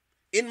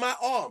 In my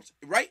arms,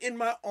 right in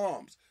my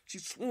arms. She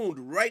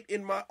swooned right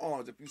in my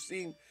arms. If you've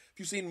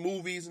seen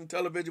movies and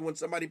television when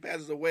somebody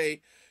passes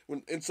away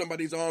in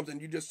somebody's arms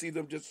and you just see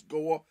them just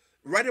go off,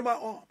 right in my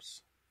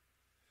arms.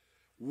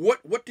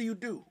 What do you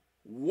do?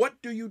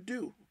 What do you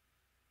do?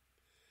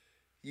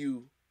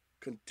 You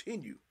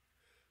continue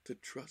to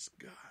trust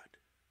God.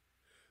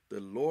 The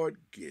Lord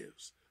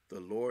gives, the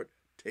Lord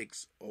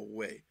takes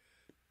away.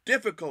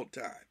 Difficult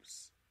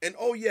times. And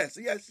oh yes,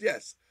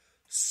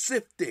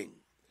 sifting.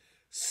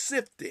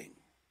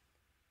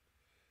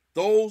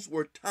 Those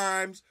were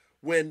times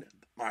when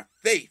my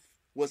faith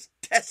was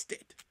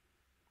tested.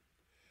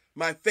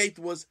 My faith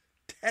was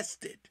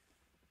tested.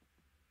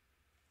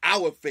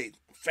 Our faith,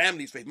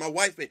 family's faith, my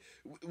wife's faith,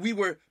 we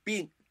were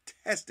being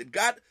tested.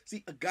 God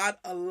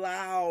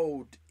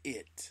allowed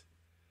it.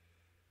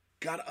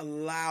 God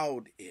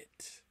allowed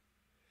it.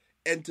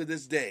 And to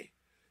this day,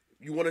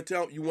 you want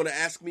to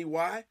ask me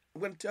why?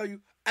 I'm going to tell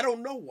you, I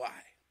don't know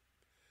why.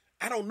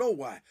 I don't know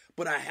why,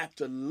 but I have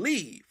to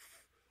leave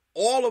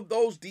all of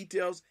those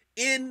details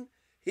in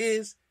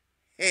his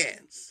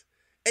hands.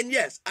 And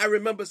yes, I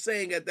remember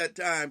saying at that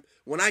time,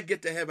 when I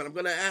get to heaven, I'm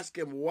going to ask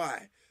him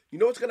why. You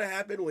know what's going to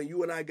happen when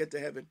you and I get to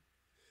heaven?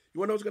 You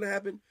want to know what's going to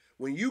happen?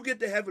 When you get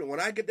to heaven, when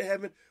I get to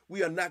heaven,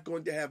 we are not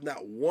going to have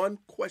not one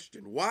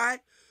question. Why?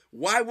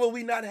 Why will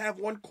we not have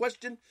one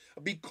question?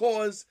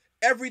 Because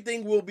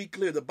everything will be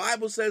clear. The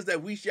Bible says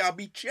that we shall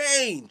be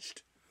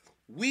changed.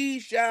 We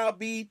shall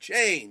be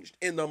changed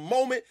in the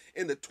moment,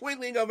 in the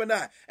twinkling of an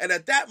eye. And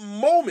at that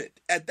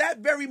moment, at that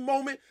very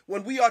moment,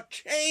 when we are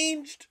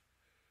changed,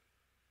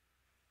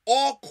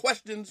 all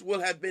questions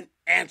will have been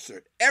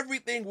answered.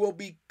 Everything will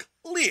be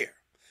clear.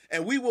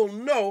 And we will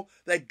know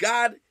that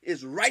God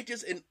is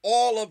righteous in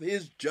all of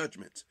his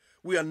judgments.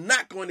 We are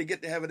not going to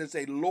get to heaven and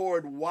say,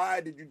 Lord,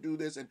 why did you do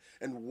this? And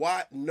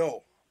why?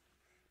 No.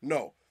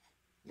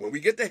 When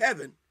we get to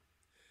heaven,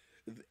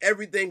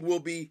 everything will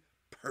be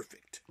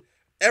perfect.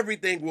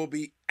 Everything will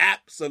be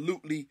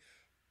absolutely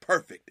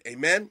perfect.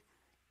 Amen?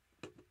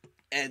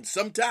 And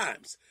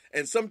sometimes,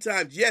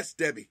 yes,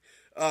 Debbie,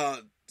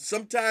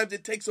 sometimes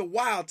it takes a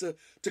while to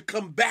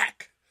come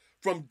back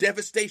from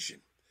devastation.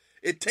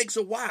 It takes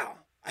a while.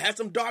 I had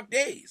some dark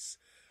days.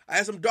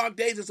 And some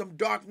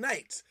dark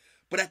nights.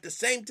 But at the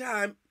same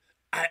time,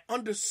 I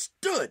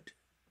understood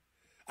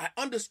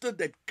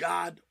that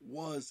God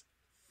was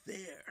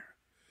there.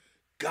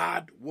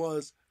 God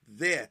was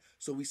there.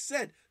 So we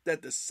said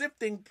that the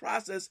sifting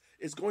process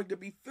is going to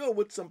be filled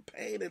with some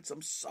pain and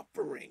some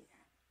suffering.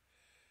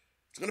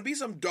 It's going to be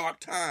some dark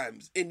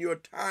times in your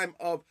time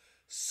of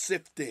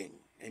sifting.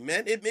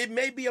 Amen. It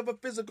may be of a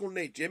physical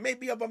nature. It may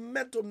be of a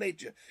mental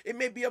nature. It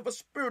may be of a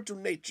spiritual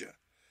nature.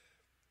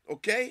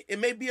 Okay? It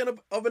may be of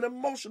an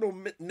emotional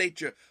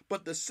nature.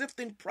 But the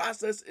sifting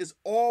process is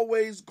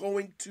always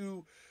going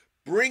to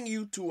bring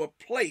you to a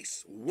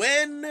place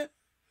when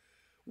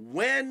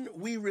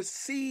we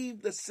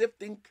receive the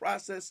sifting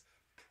process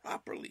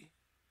properly,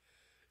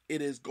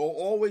 it is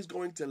always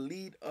going to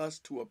lead us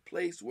to a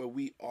place where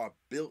we are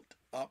built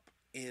up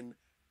in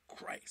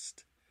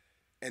Christ.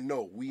 And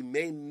no, we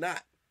may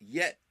not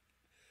yet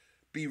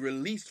be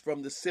released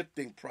from the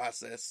sifting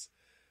process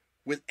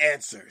with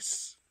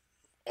answers.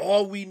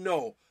 All we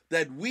know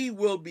that we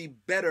will be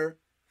better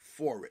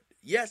for it.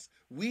 Yes,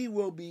 we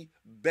will be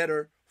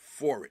better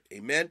for it.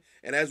 Amen.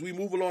 And as we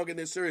move along in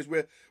this series,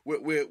 we're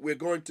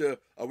going to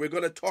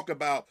talk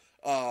about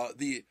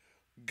the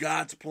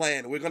God's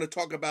plan. We're going to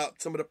talk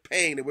about some of the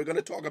pain, and we're going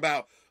to talk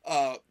about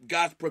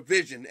God's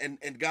provision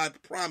and God's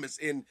promise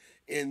in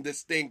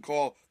this thing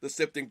called the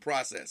sifting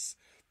process.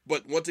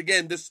 But once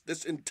again,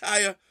 this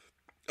entire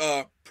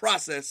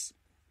process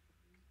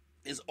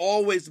is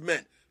always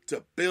meant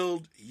to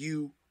build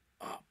you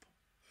up.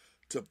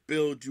 To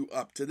build you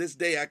up. To this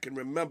day, I can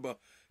remember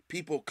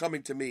people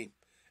coming to me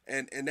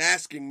and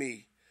asking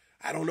me,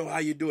 I don't know how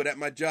you do it at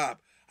my job.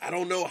 I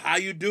don't know how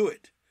you do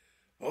it.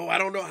 Oh, I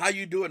don't know how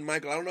you do it,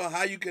 Michael. I don't know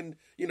how you can,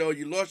 you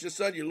lost your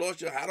son,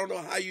 I don't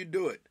know how you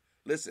do it.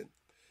 Listen,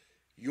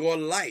 your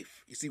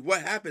life, you see,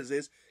 what happens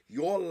is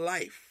your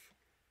life,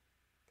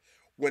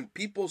 when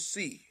people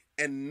see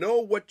and know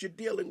what you're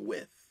dealing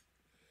with,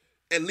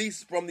 at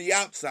least from the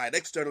outside,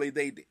 externally,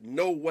 they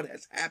know what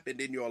has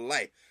happened in your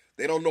life.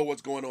 They don't know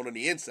what's going on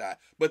the inside,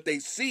 but they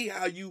see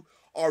how you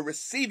are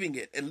receiving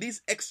it, at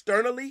least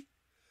externally,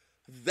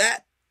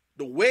 that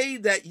the way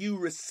that you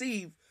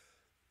receive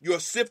your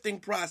sifting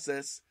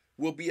process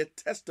will be a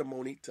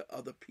testimony to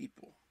other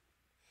people.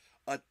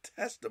 A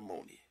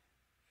testimony.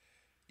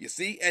 You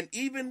see, and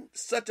even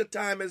such a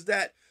time as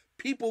that,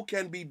 people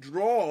can be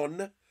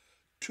drawn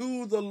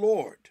to the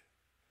Lord.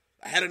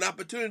 I had an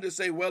opportunity to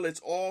say, well,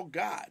 it's all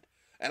God.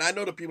 And I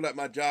know the people at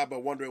my job are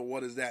wondering,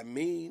 what does that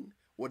mean?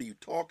 What are you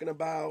talking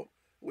about?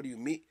 What do you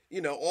mean?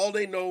 All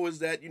they know is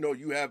that,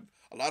 you have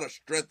a lot of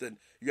strength and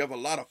you have a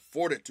lot of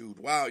fortitude.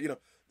 Wow,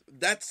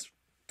 that's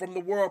from the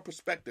world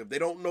perspective. They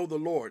don't know the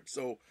Lord.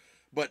 So,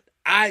 but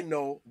I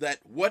know that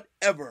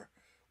whatever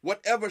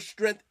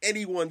strength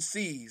anyone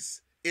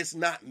sees, it's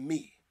not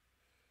me.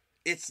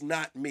 It's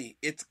not me.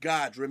 It's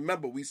God's.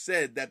 Remember, we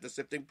said that the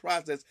sifting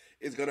process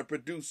is going to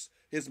produce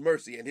his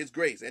mercy and his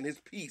grace and his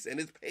peace and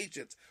his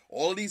patience.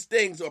 All of these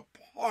things are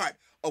part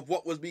of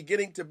what was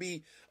beginning to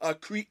be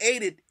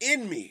created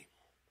in me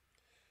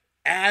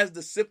as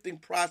the sifting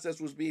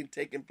process was being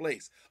taken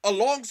place.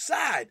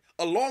 Alongside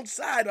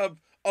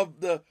of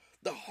the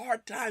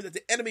hard time that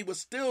the enemy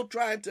was still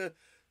trying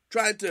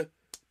to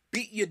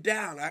beat you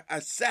down. I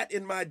sat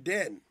in my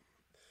den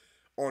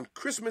on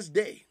Christmas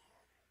Day.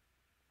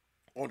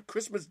 On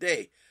Christmas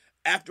Day,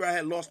 after I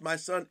had lost my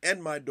son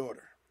and my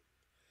daughter.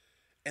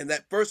 And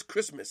that first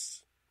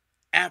Christmas,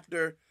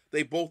 after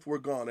they both were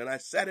gone. And I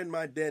sat in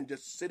my den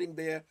just sitting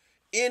there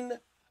in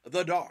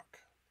the dark,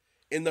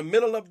 in the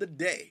middle of the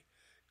day,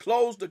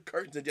 closed the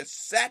curtains and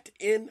just sat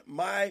in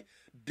my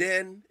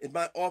den, in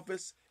my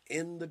office,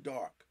 in the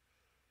dark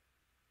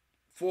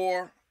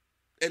for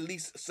at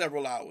least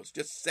several hours.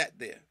 Just sat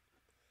there.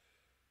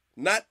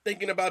 Not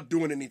thinking about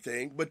doing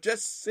anything, but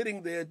just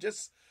sitting there,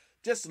 just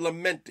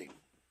lamenting,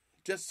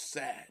 just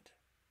sad.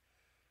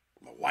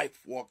 My wife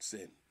walks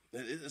in.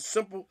 It's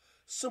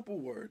simple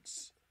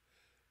words.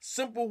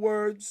 Simple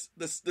words,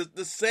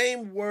 the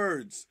same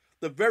words,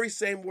 the very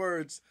same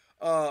words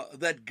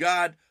that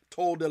God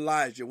told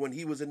Elijah when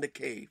he was in the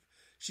cave.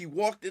 She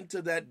walked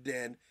into that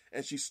den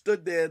and she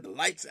stood there, the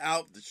lights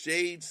out, the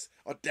shades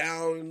are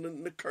down,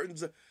 and the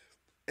curtains are,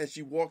 and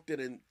she walked in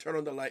and turned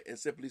on the light and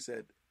simply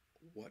said,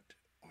 "What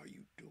are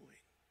you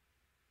doing?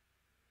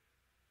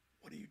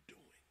 What are you doing?"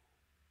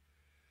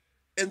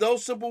 And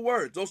those simple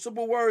words,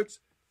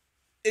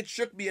 it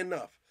shook me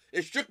enough.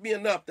 It shook me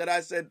enough that I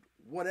said,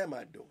 "What am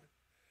I doing?"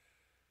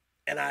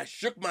 And I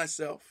shook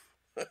myself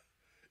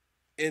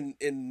in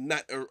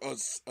not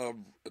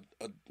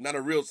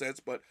a real sense,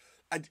 but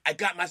I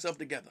got myself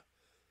together.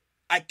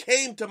 I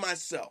came to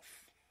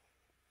myself,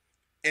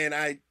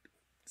 and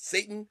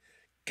Satan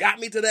got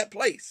me to that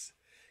place.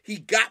 He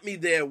got me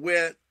there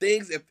where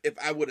things, if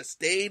I would have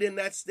stayed in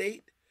that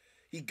state,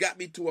 he got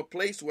me to a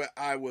place where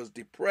I was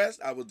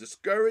depressed, I was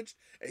discouraged,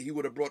 and he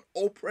would have brought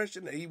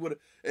oppression, and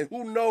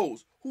who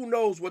knows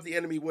what the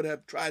enemy would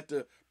have tried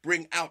to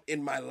bring out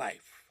in my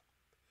life.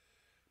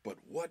 But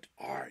what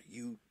are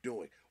you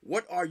doing?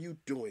 What are you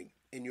doing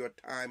in your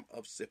time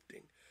of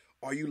sifting?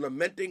 Are you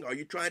lamenting? Are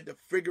you trying to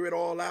figure it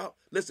all out?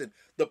 Listen,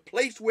 the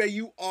place where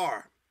you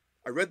are,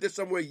 I read this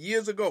somewhere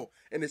years ago,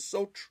 and it's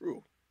so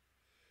true.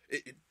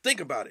 Think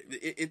about it.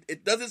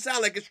 It doesn't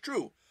sound like it's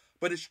true,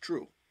 but it's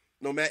true.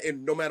 No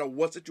matter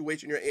what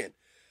situation you're in.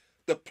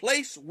 The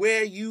place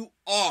where you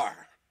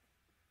are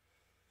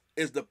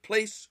is the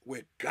place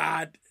where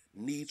God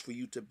needs for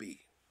you to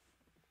be.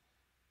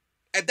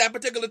 At that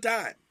particular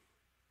time.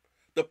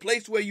 The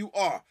place where you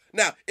are.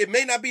 Now, it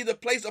may not be the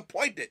place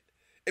appointed.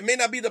 It may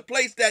not be the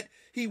place that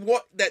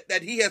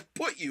he has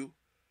put you,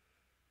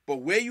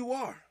 but where you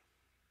are,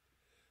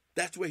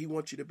 that's where he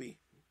wants you to be.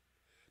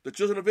 The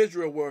children of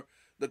Israel were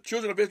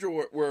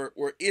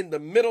in the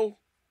middle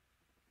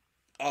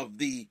of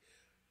the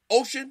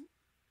ocean,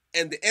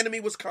 and the enemy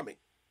was coming.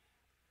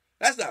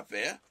 That's not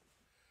fair.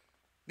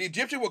 The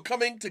Egyptians were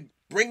coming to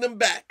bring them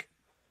back,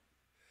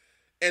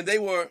 and they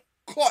were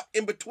caught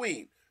in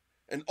between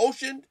an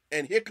ocean,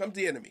 and here comes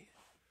the enemy.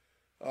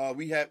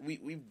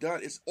 We've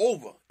done. It's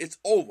over. It's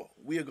over.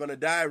 We are going to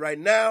die right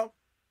now.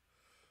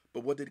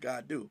 But what did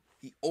God do?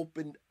 He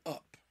opened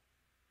up.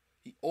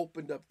 He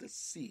opened up the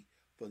sea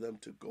for them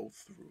to go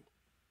through.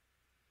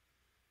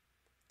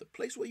 The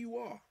place where you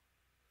are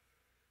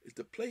is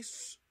the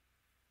place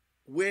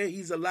where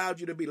he's allowed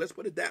you to be. Let's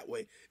put it that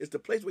way. It's the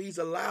place where he's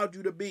allowed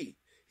you to be.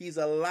 He's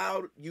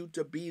allowed you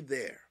to be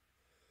there.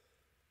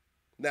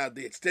 Now,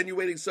 the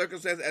extenuating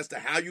circumstance as to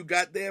how you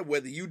got there,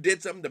 whether you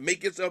did something to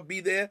make yourself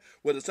be there,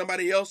 whether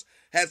somebody else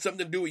had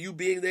something to do with you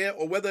being there,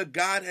 or whether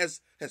God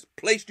has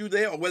placed you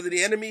there, or whether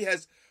the enemy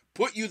has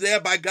put you there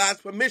by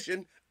God's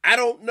permission, I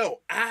don't know.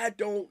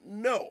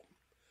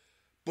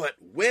 But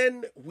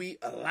when we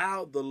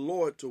allow the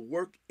Lord to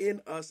work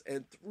in us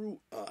and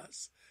through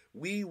us,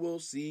 we will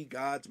see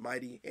God's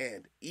mighty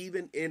hand,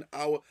 even in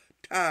our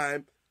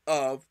time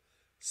of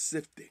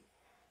sifting.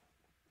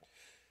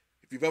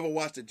 If you've ever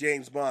watched a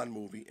James Bond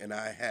movie, and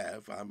I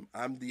have,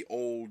 I'm the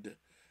old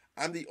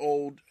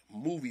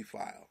movie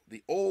file,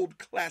 the old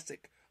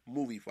classic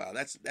movie file.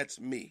 That's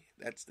me.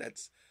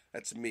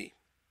 That's me.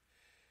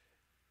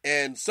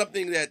 And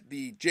something that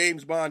the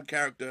James Bond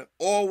character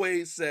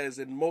always says,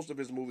 in most of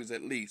his movies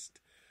at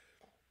least,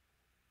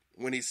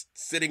 when he's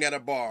sitting at a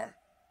bar,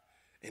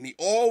 and he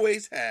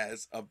always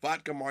has a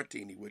vodka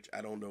martini, which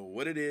I don't know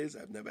what it is.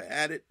 I've never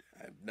had it.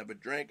 I've never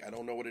drank. I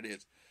don't know what it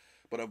is.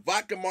 But a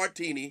vodka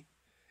martini,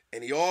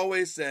 and he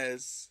always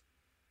says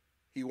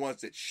he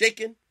wants it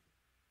shaken,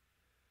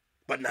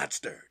 but not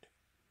stirred.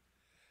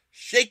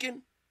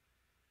 Shaken,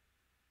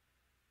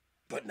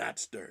 but not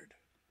stirred.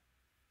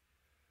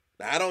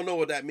 Now, I don't know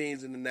what that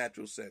means in the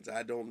natural sense.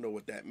 I don't know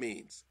what that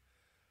means.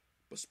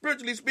 But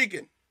spiritually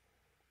speaking,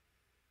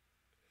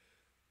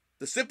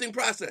 the sifting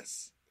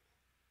process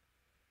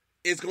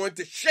is going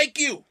to shake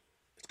you.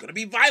 It's going to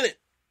be violent.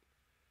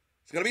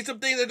 There's going to be some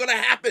things that are going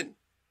to happen.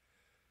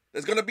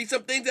 There's going to be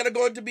some things that are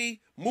going to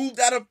be moved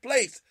out of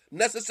place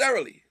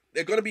necessarily.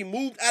 They're going to be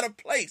moved out of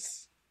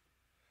place.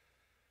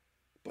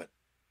 But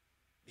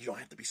you don't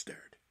have to be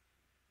stirred.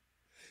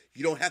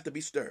 You don't have to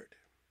be stirred.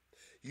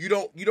 You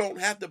don't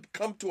have to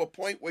come to a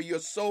point where you're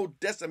so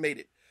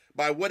decimated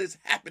by what is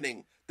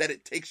happening that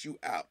it takes you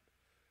out.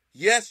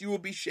 Yes, you will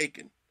be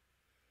shaken,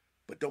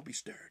 but don't be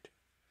stirred.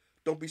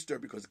 Don't be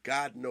stirred, because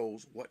God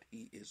knows what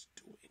he is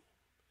doing.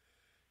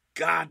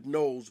 God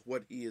knows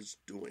what he is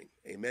doing.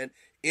 Amen.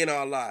 In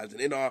our lives and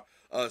in our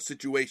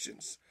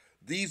situations.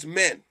 These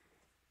men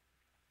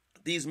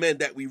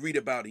that we read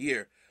about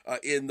here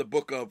in the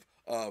book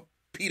of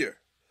Peter,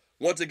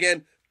 once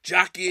again,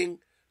 jockeying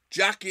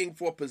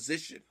for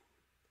position.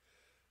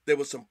 There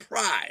was some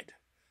pride.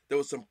 There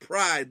was some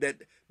pride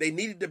that they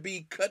needed to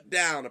be cut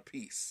down a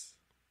piece.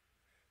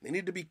 They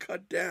needed to be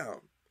cut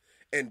down.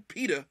 And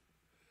Peter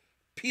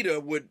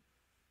would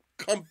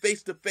come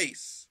face to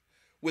face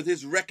with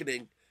his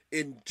reckoning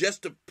in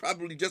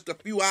probably just a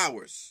few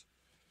hours.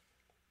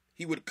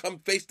 He would come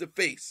face to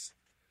face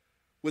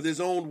with his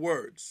own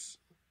words.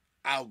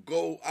 I'll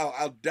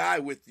die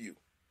with you.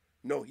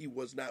 No, he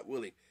was not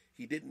willing.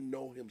 He didn't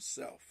know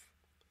himself.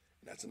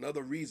 And that's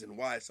another reason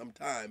why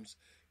sometimes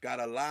God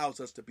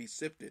allows us to be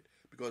sifted,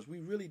 because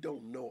we really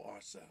don't know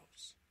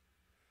ourselves.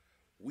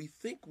 We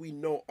think we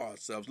know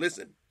ourselves.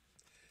 Listen,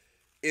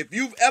 if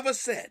you've ever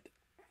said,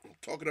 I'm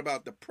talking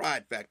about the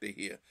pride factor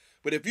here,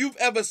 but if you've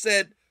ever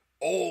said,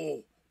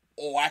 oh,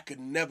 I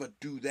could never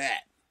do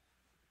that.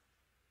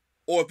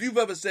 Or if you've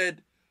ever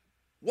said,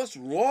 what's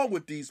wrong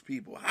with these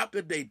people? How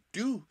could they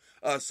do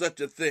such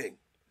a thing?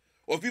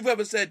 Or if you've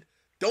ever said,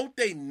 don't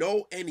they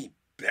know any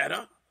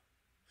better?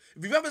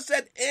 If you've ever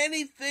said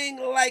anything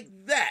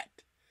like that,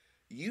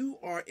 you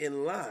are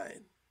in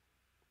line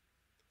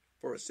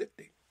for a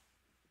sifting.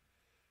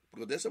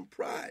 Because there's some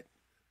pride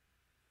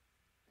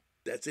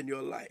that's in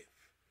your life.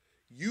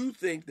 You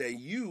think that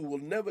you will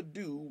never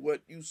do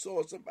what you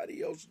saw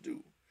somebody else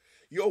do.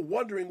 You're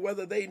wondering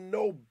whether they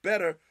know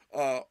better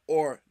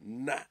or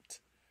not.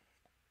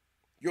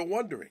 You're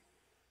wondering.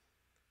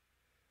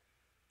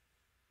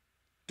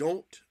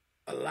 Don't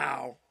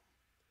allow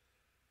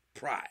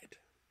pride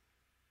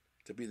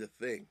to be the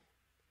thing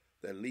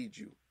that leads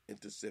you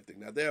into sifting.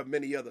 Now, there are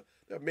many other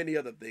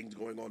things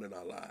going on in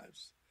our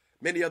lives.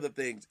 Many other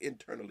things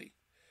internally.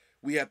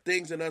 We have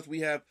things in us.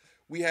 We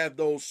have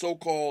those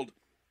so-called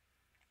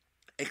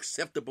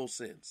acceptable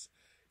sins.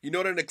 You know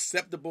what an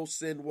acceptable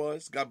sin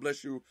was? God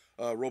bless you,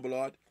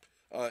 Robillard.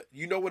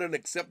 You know what an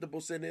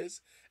acceptable sin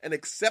is? An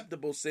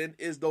acceptable sin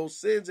is those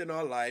sins in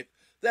our life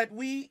that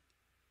we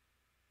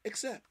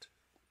accept.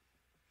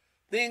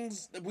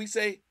 Things that we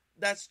say,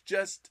 that's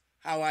just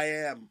how I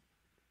am.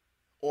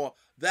 Or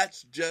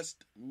that's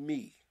just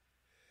me.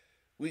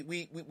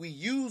 We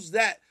use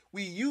that.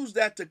 We use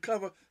that to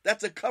cover.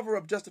 That's a cover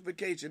of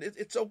justification.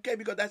 It's okay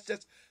because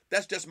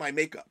that's just my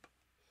makeup.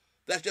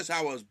 That's just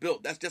how I was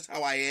built. That's just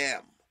how I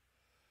am.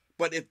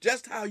 But if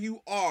just how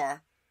you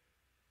are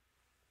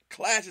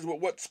clashes with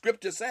what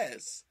Scripture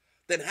says,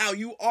 then how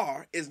you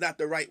are is not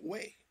the right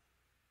way.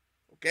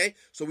 Okay?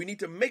 So we need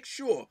to make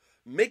sure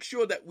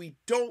that we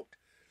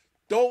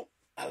don't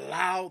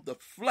allow the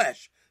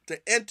flesh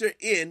to enter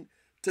into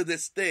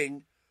this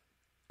thing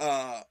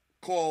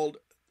called,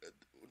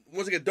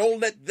 once again,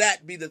 don't let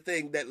that be the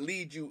thing that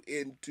leads you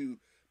into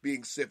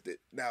being sifted.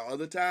 Now,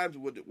 other times,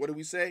 what do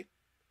we say?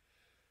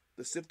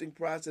 The sifting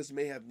process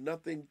may have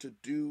nothing to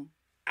do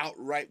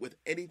outright with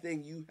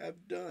anything you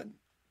have done.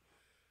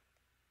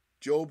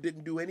 Job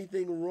didn't do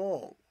anything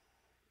wrong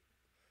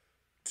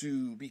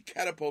to be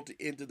catapulted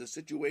into the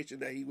situation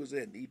that he was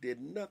in. He did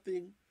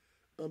nothing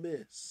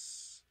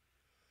amiss.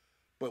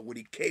 But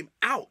when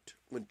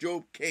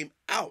Job came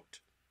out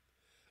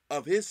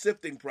of his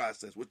sifting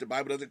process, which the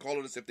Bible doesn't call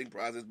it a sifting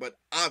process, but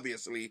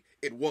obviously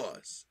it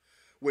was.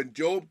 When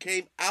Job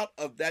came out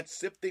of that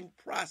sifting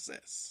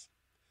process,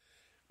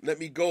 let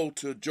me go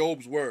to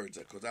Job's words,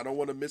 because I don't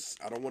want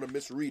to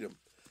misread them.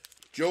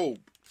 Job,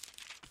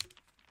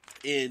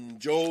 in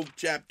Job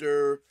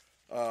chapter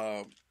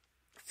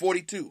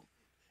 42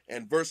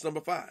 and verse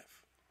number 5.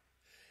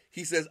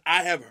 He says,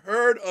 I have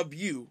heard of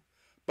you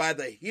by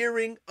the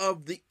hearing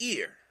of the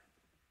ear,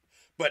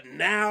 but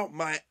now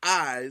my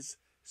eyes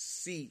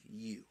see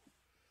you.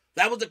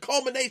 That was the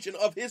culmination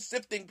of his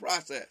sifting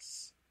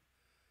process.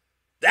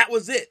 That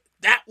was it.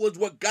 That was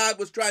what God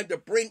was trying to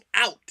bring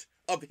out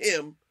of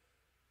him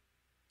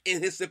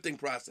in his sifting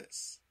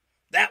process.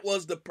 That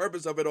was the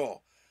purpose of it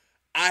all.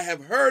 I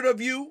have heard of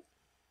you.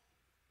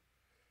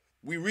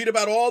 We read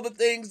about all the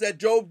things that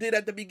Job did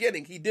at the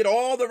beginning. He did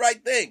all the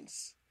right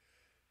things.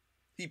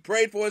 He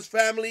prayed for his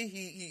family.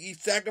 He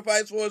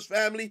sacrificed for his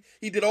family.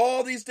 He did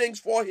all these things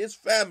for his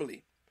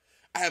family.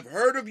 I have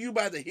heard of you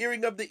by the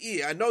hearing of the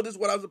ear. I know this is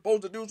what I'm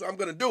supposed to do, so I'm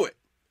going to do it.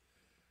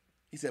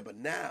 He said, but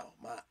now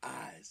my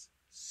eyes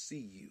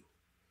see you.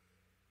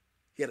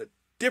 He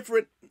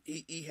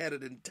had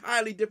an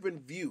entirely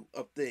different view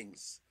of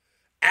things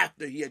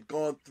after he had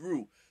gone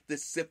through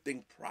this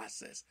sifting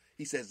process.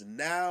 He says,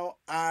 now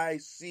I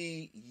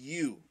see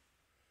you.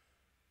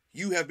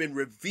 You have been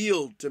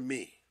revealed to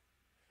me.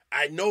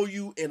 I know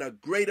you in a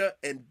greater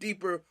and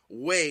deeper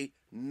way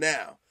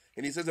now.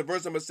 And he says in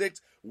verse number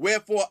 6,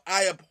 wherefore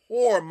I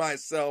abhor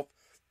myself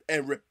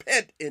and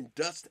repent in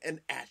dust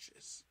and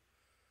ashes.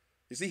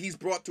 You see, he's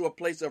brought to a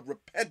place of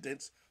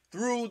repentance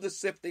through the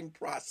sifting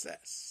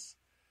process.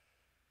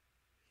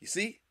 You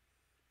see,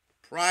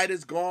 pride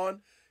is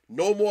gone.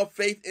 No more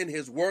faith in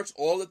his works.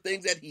 All the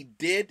things that he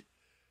did,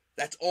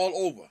 that's all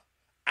over.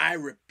 I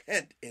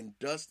repent in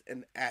dust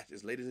and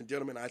ashes. Ladies and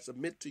gentlemen, I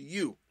submit to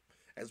you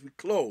as we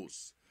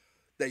close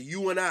that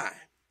you and I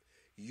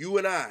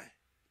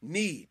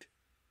need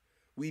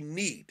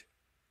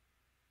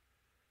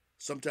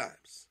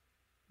sometimes,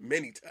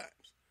 many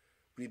times,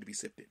 we need to be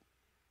sifted.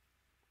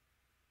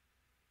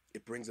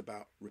 It brings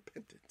about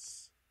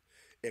repentance.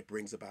 It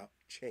brings about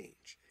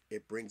change.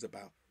 It brings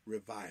about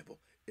revival.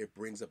 It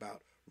brings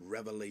about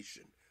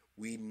revelation.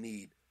 We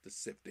need the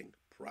sifting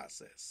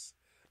process.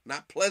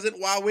 Not pleasant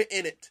while we're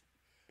in it.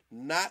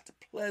 Not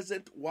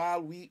pleasant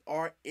while we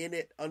are in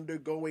it,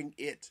 undergoing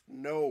it.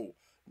 No,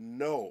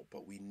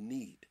 but we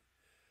need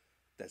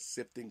that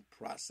sifting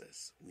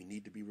process. We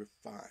need to be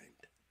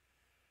refined,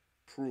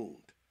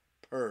 pruned,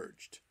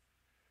 purged.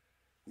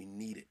 We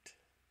need it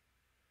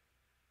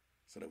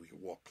so that we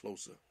can walk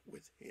closer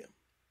with him.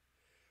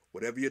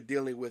 Whatever you're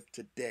dealing with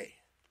today,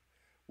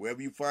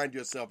 wherever you find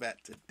yourself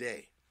at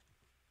today,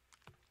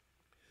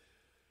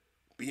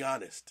 be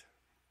honest.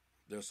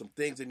 There are some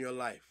things in your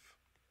life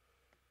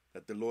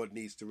that the Lord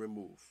needs to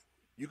remove.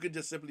 You can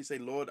just simply say,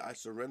 Lord, I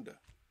surrender.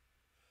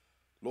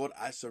 Lord,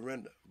 I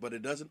surrender. But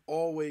it doesn't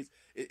always,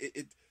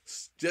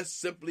 just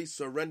simply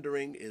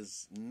surrendering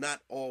is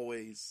not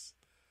always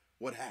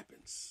what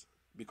happens.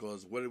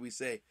 Because what did we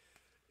say?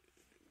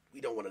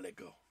 We don't want to let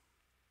go.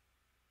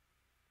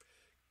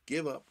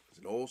 Give up. It's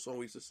an old song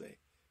we used to say.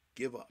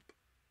 Give up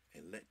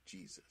and let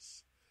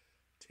Jesus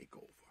take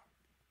over.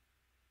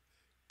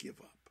 Give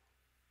up.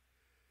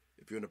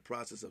 If you're in the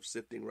process of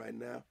sifting right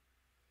now,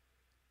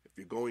 if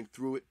you're going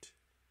through it,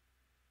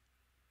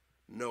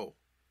 know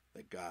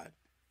that God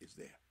is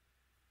there.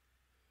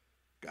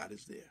 God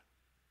is there,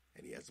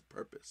 and he has a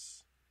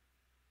purpose.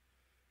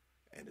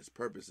 And his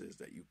purpose is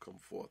that you come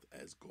forth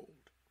as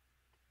gold.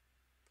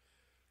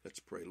 Let's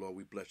pray. Lord,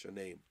 we bless your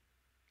name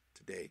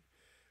today.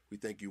 We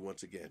thank you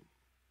once again.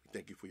 We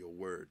thank you for your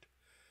word.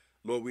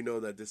 Lord, we know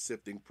that this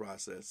sifting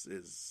process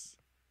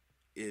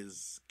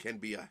can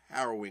be a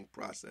harrowing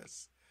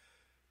process,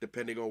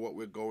 depending on what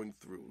we're going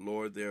through.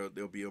 Lord,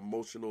 there'll be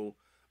emotional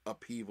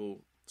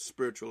upheaval,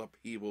 spiritual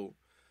upheaval,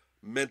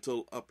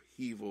 mental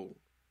upheaval,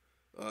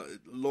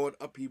 Lord,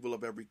 upheaval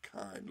of every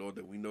kind. Lord,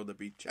 that we know there'll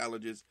be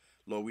challenges.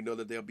 Lord, we know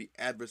that there'll be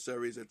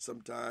adversaries at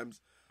some times.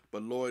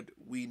 But Lord,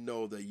 we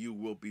know that you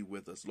will be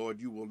with us. Lord,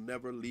 you will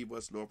never leave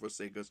us nor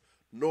forsake us,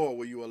 nor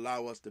will you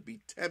allow us to be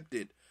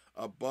tempted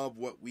above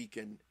what we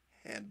can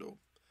handle.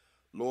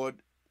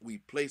 Lord, we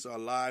place our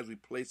lives, we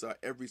place our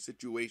every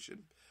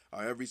situation,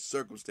 our every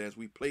circumstance,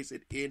 we place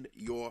it in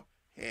your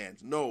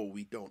hands. No,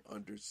 we don't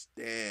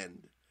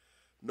understand.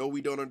 No,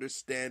 we don't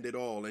understand it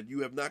all. And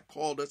you have not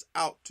called us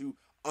out to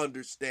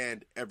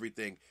understand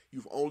everything.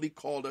 You've only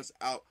called us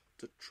out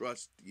to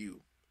trust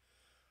you.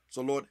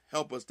 So, Lord,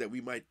 help us that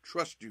we might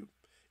trust you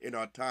in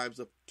our times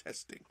of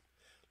testing.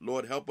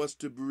 Lord, help us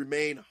to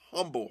remain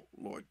humble,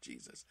 Lord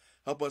Jesus.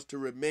 Help us to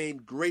remain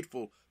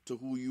grateful to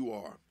who you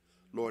are.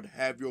 Lord,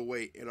 have your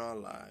way in our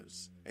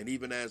lives. And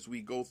even as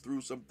we go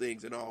through some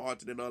things in our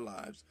hearts and in our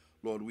lives,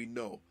 Lord, we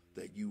know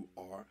that you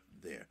are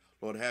there.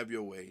 Lord, have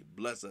your way.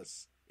 Bless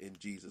us in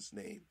Jesus'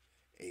 name.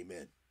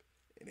 Amen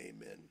and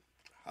amen.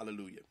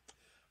 Hallelujah.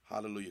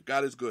 Hallelujah.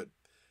 God is good.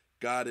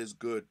 God is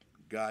good.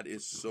 God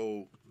is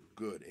so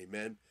good.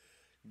 Amen.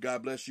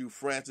 God bless you,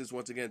 Francis.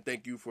 Once again,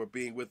 thank you for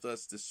being with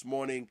us this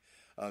morning.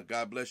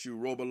 God bless you,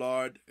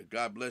 Robillard.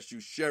 God bless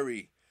you,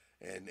 Sherry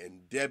and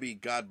Debbie.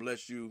 God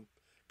bless you.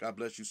 God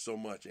bless you so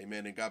much.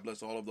 Amen. And God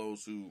bless all of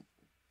those who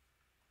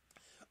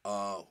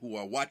who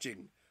are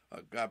watching.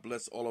 God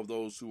bless all of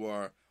those who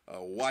are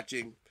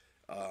watching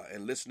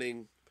and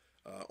listening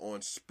on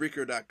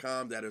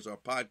Spreaker.com. That is our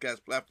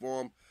podcast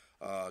platform.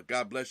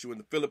 God bless you in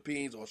the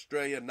Philippines,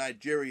 Australia,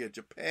 Nigeria,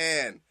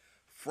 Japan,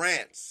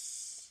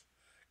 France.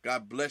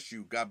 God bless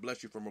you. God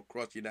bless you from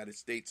across the United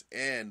States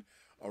and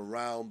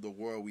around the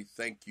world. We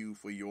thank you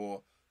for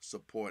your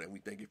support, and we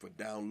thank you for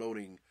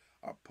downloading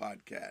our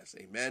podcast.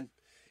 Amen.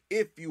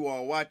 If you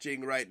are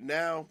watching right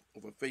now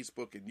over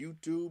Facebook and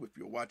YouTube, if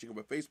you're watching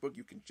over Facebook,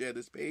 you can share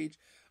this page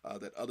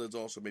that others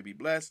also may be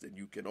blessed. And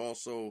you can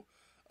also,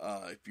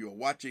 if you're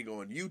watching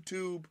on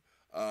YouTube,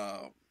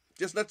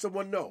 just let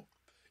someone know.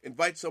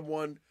 Invite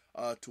someone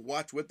to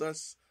watch with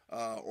us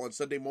on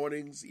Sunday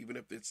mornings, even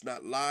if it's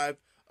not live.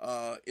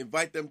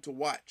 Invite them to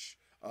watch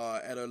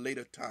at a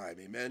later time.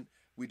 Amen.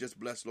 We just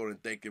bless Lord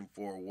and thank him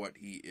for what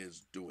he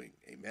is doing.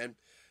 Amen.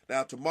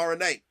 Now, tomorrow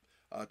night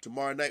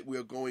we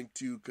are going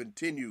to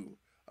continue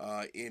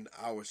in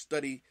our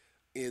study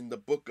in the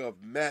book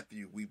of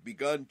Matthew. We've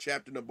begun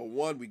chapter number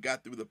 1. We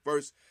got through the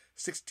first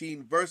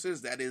 16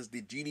 verses. That is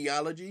the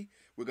genealogy.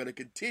 We're going to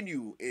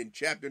continue in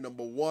chapter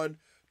number 1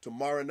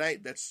 tomorrow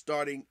night. That's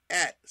starting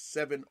at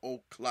 7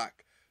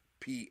 o'clock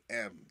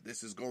p.m.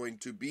 This is going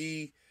to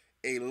be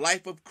a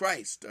life of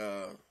Christ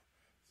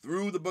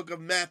through the book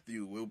of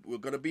Matthew. We're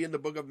going to be in the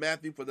book of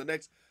Matthew for the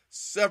next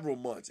several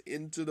months,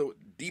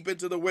 deep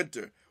into the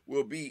winter.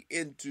 We'll be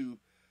into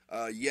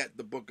yet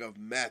the book of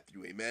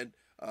Matthew. Amen.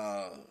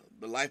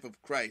 The life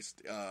of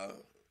Christ.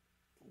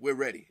 We're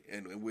ready,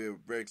 and we're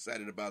very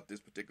excited about this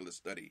particular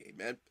study.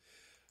 Amen.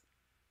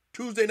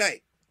 Tuesday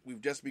night,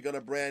 we've just begun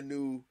a brand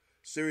new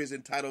series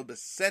entitled The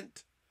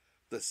Scent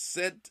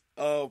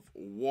of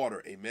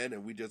Water. Amen.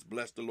 And we just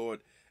bless the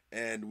Lord,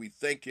 and we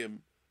thank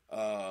him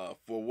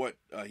for what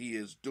he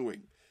is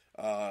doing.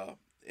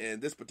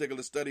 In this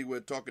particular study, we're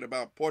talking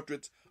about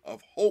portraits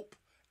of hope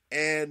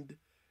and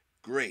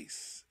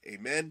grace.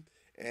 Amen.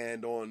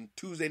 And on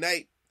Tuesday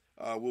night,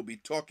 we'll be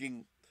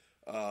talking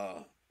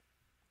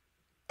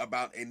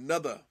about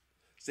another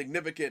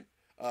significant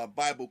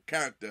Bible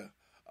character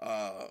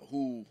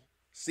who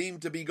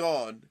seemed to be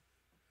gone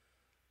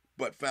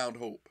but found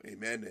hope.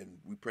 Amen. And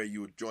we pray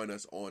you would join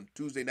us on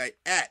Tuesday night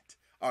at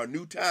our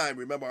new time.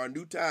 Remember, our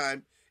new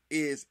time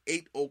is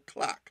 8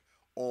 o'clock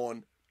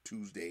on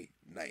Tuesday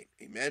night.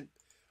 Amen.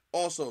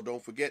 Also,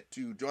 don't forget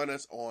to join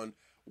us on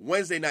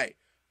Wednesday night.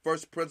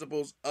 First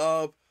Principles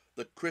of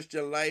the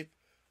Christian Life.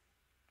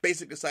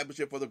 Basic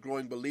discipleship for the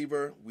growing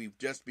believer. We've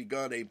just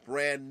begun a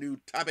brand new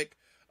topic.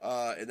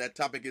 And that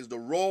topic is the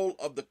role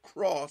of the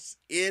cross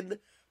in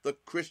the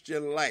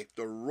Christian life.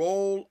 The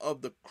role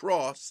of the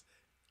cross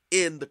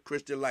in the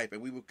Christian life.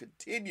 And we will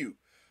continue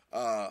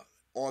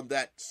on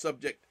that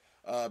subject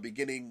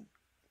beginning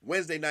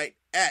Wednesday night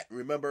at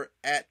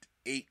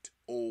 8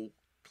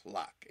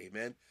 o'clock.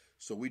 Amen.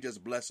 So we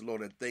just bless the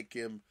Lord and thank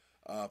him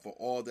for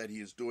all that he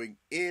is doing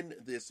in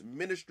this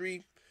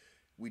ministry.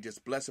 We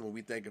just bless him and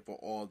we thank him for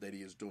all that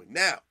he is doing.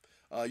 Now,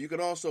 you can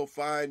also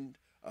find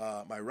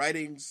my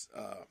writings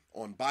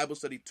on Bible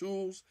Study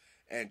Tools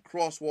and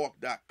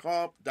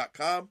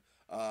crosswalk.com.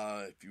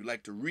 If you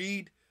like to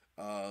read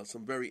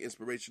some very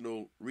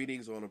inspirational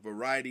readings on a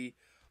variety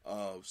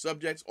of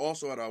subjects.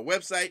 Also at our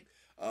website,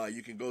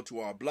 you can go to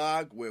our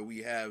blog where we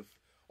have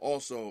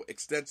also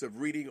extensive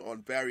reading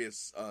on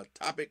various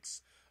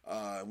topics.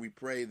 We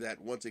pray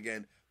that once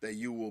again that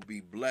you will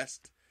be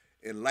blessed,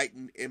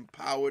 enlightened,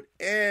 empowered,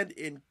 and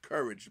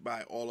encouraged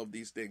by all of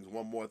these things.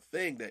 One more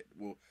thing that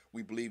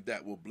we believe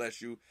that will bless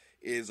you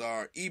is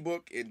our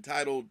ebook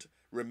entitled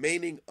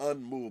Remaining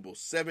Unmovable,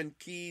 7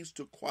 Keys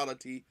to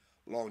Quality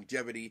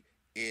Longevity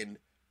in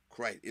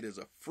Christ. It is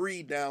a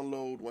free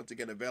download, once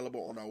again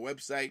available on our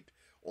website,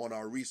 on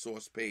our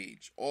resource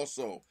page.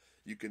 Also,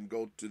 you can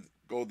go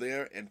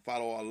there and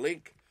follow our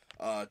link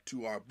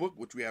to our book,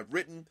 which we have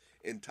written,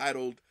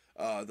 entitled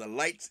The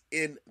Lights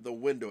in the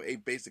Window,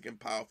 8 Basic and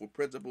Powerful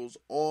Principles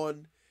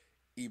on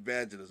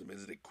Evangelism.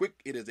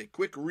 It is a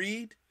quick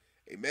read,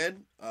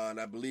 amen, and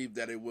I believe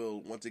that it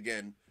will, once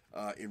again,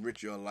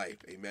 enrich your life,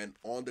 amen,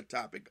 on the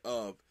topic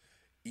of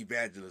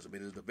evangelism.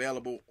 It is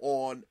available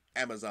on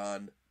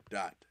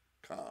Amazon.com,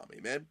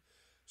 amen.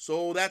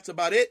 So that's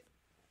about it.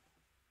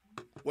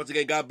 Once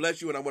again, God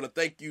bless you, and I want to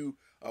thank you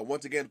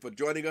once again for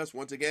joining us.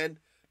 Once again,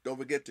 don't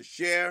forget to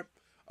share.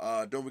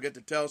 Don't forget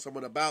to tell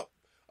someone about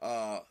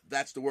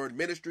That's the Word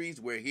Ministries.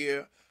 We're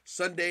here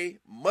Sunday,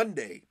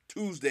 Monday,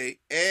 Tuesday,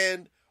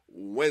 and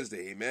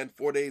Wednesday. Amen.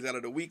 4 days out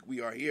of the week, we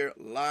are here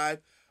live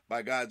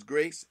by God's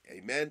grace.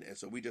 Amen. And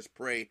so we just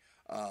pray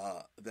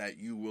that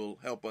you will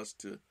help us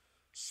to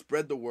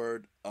spread the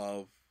word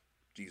of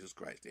Jesus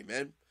Christ.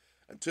 Amen.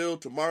 Until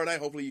tomorrow night,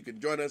 hopefully you can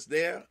join us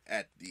there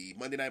at the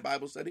Monday Night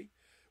Bible Study.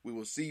 We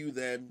will see you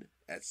then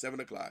at 7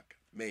 o'clock.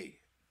 May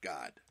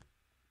God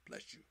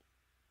bless you.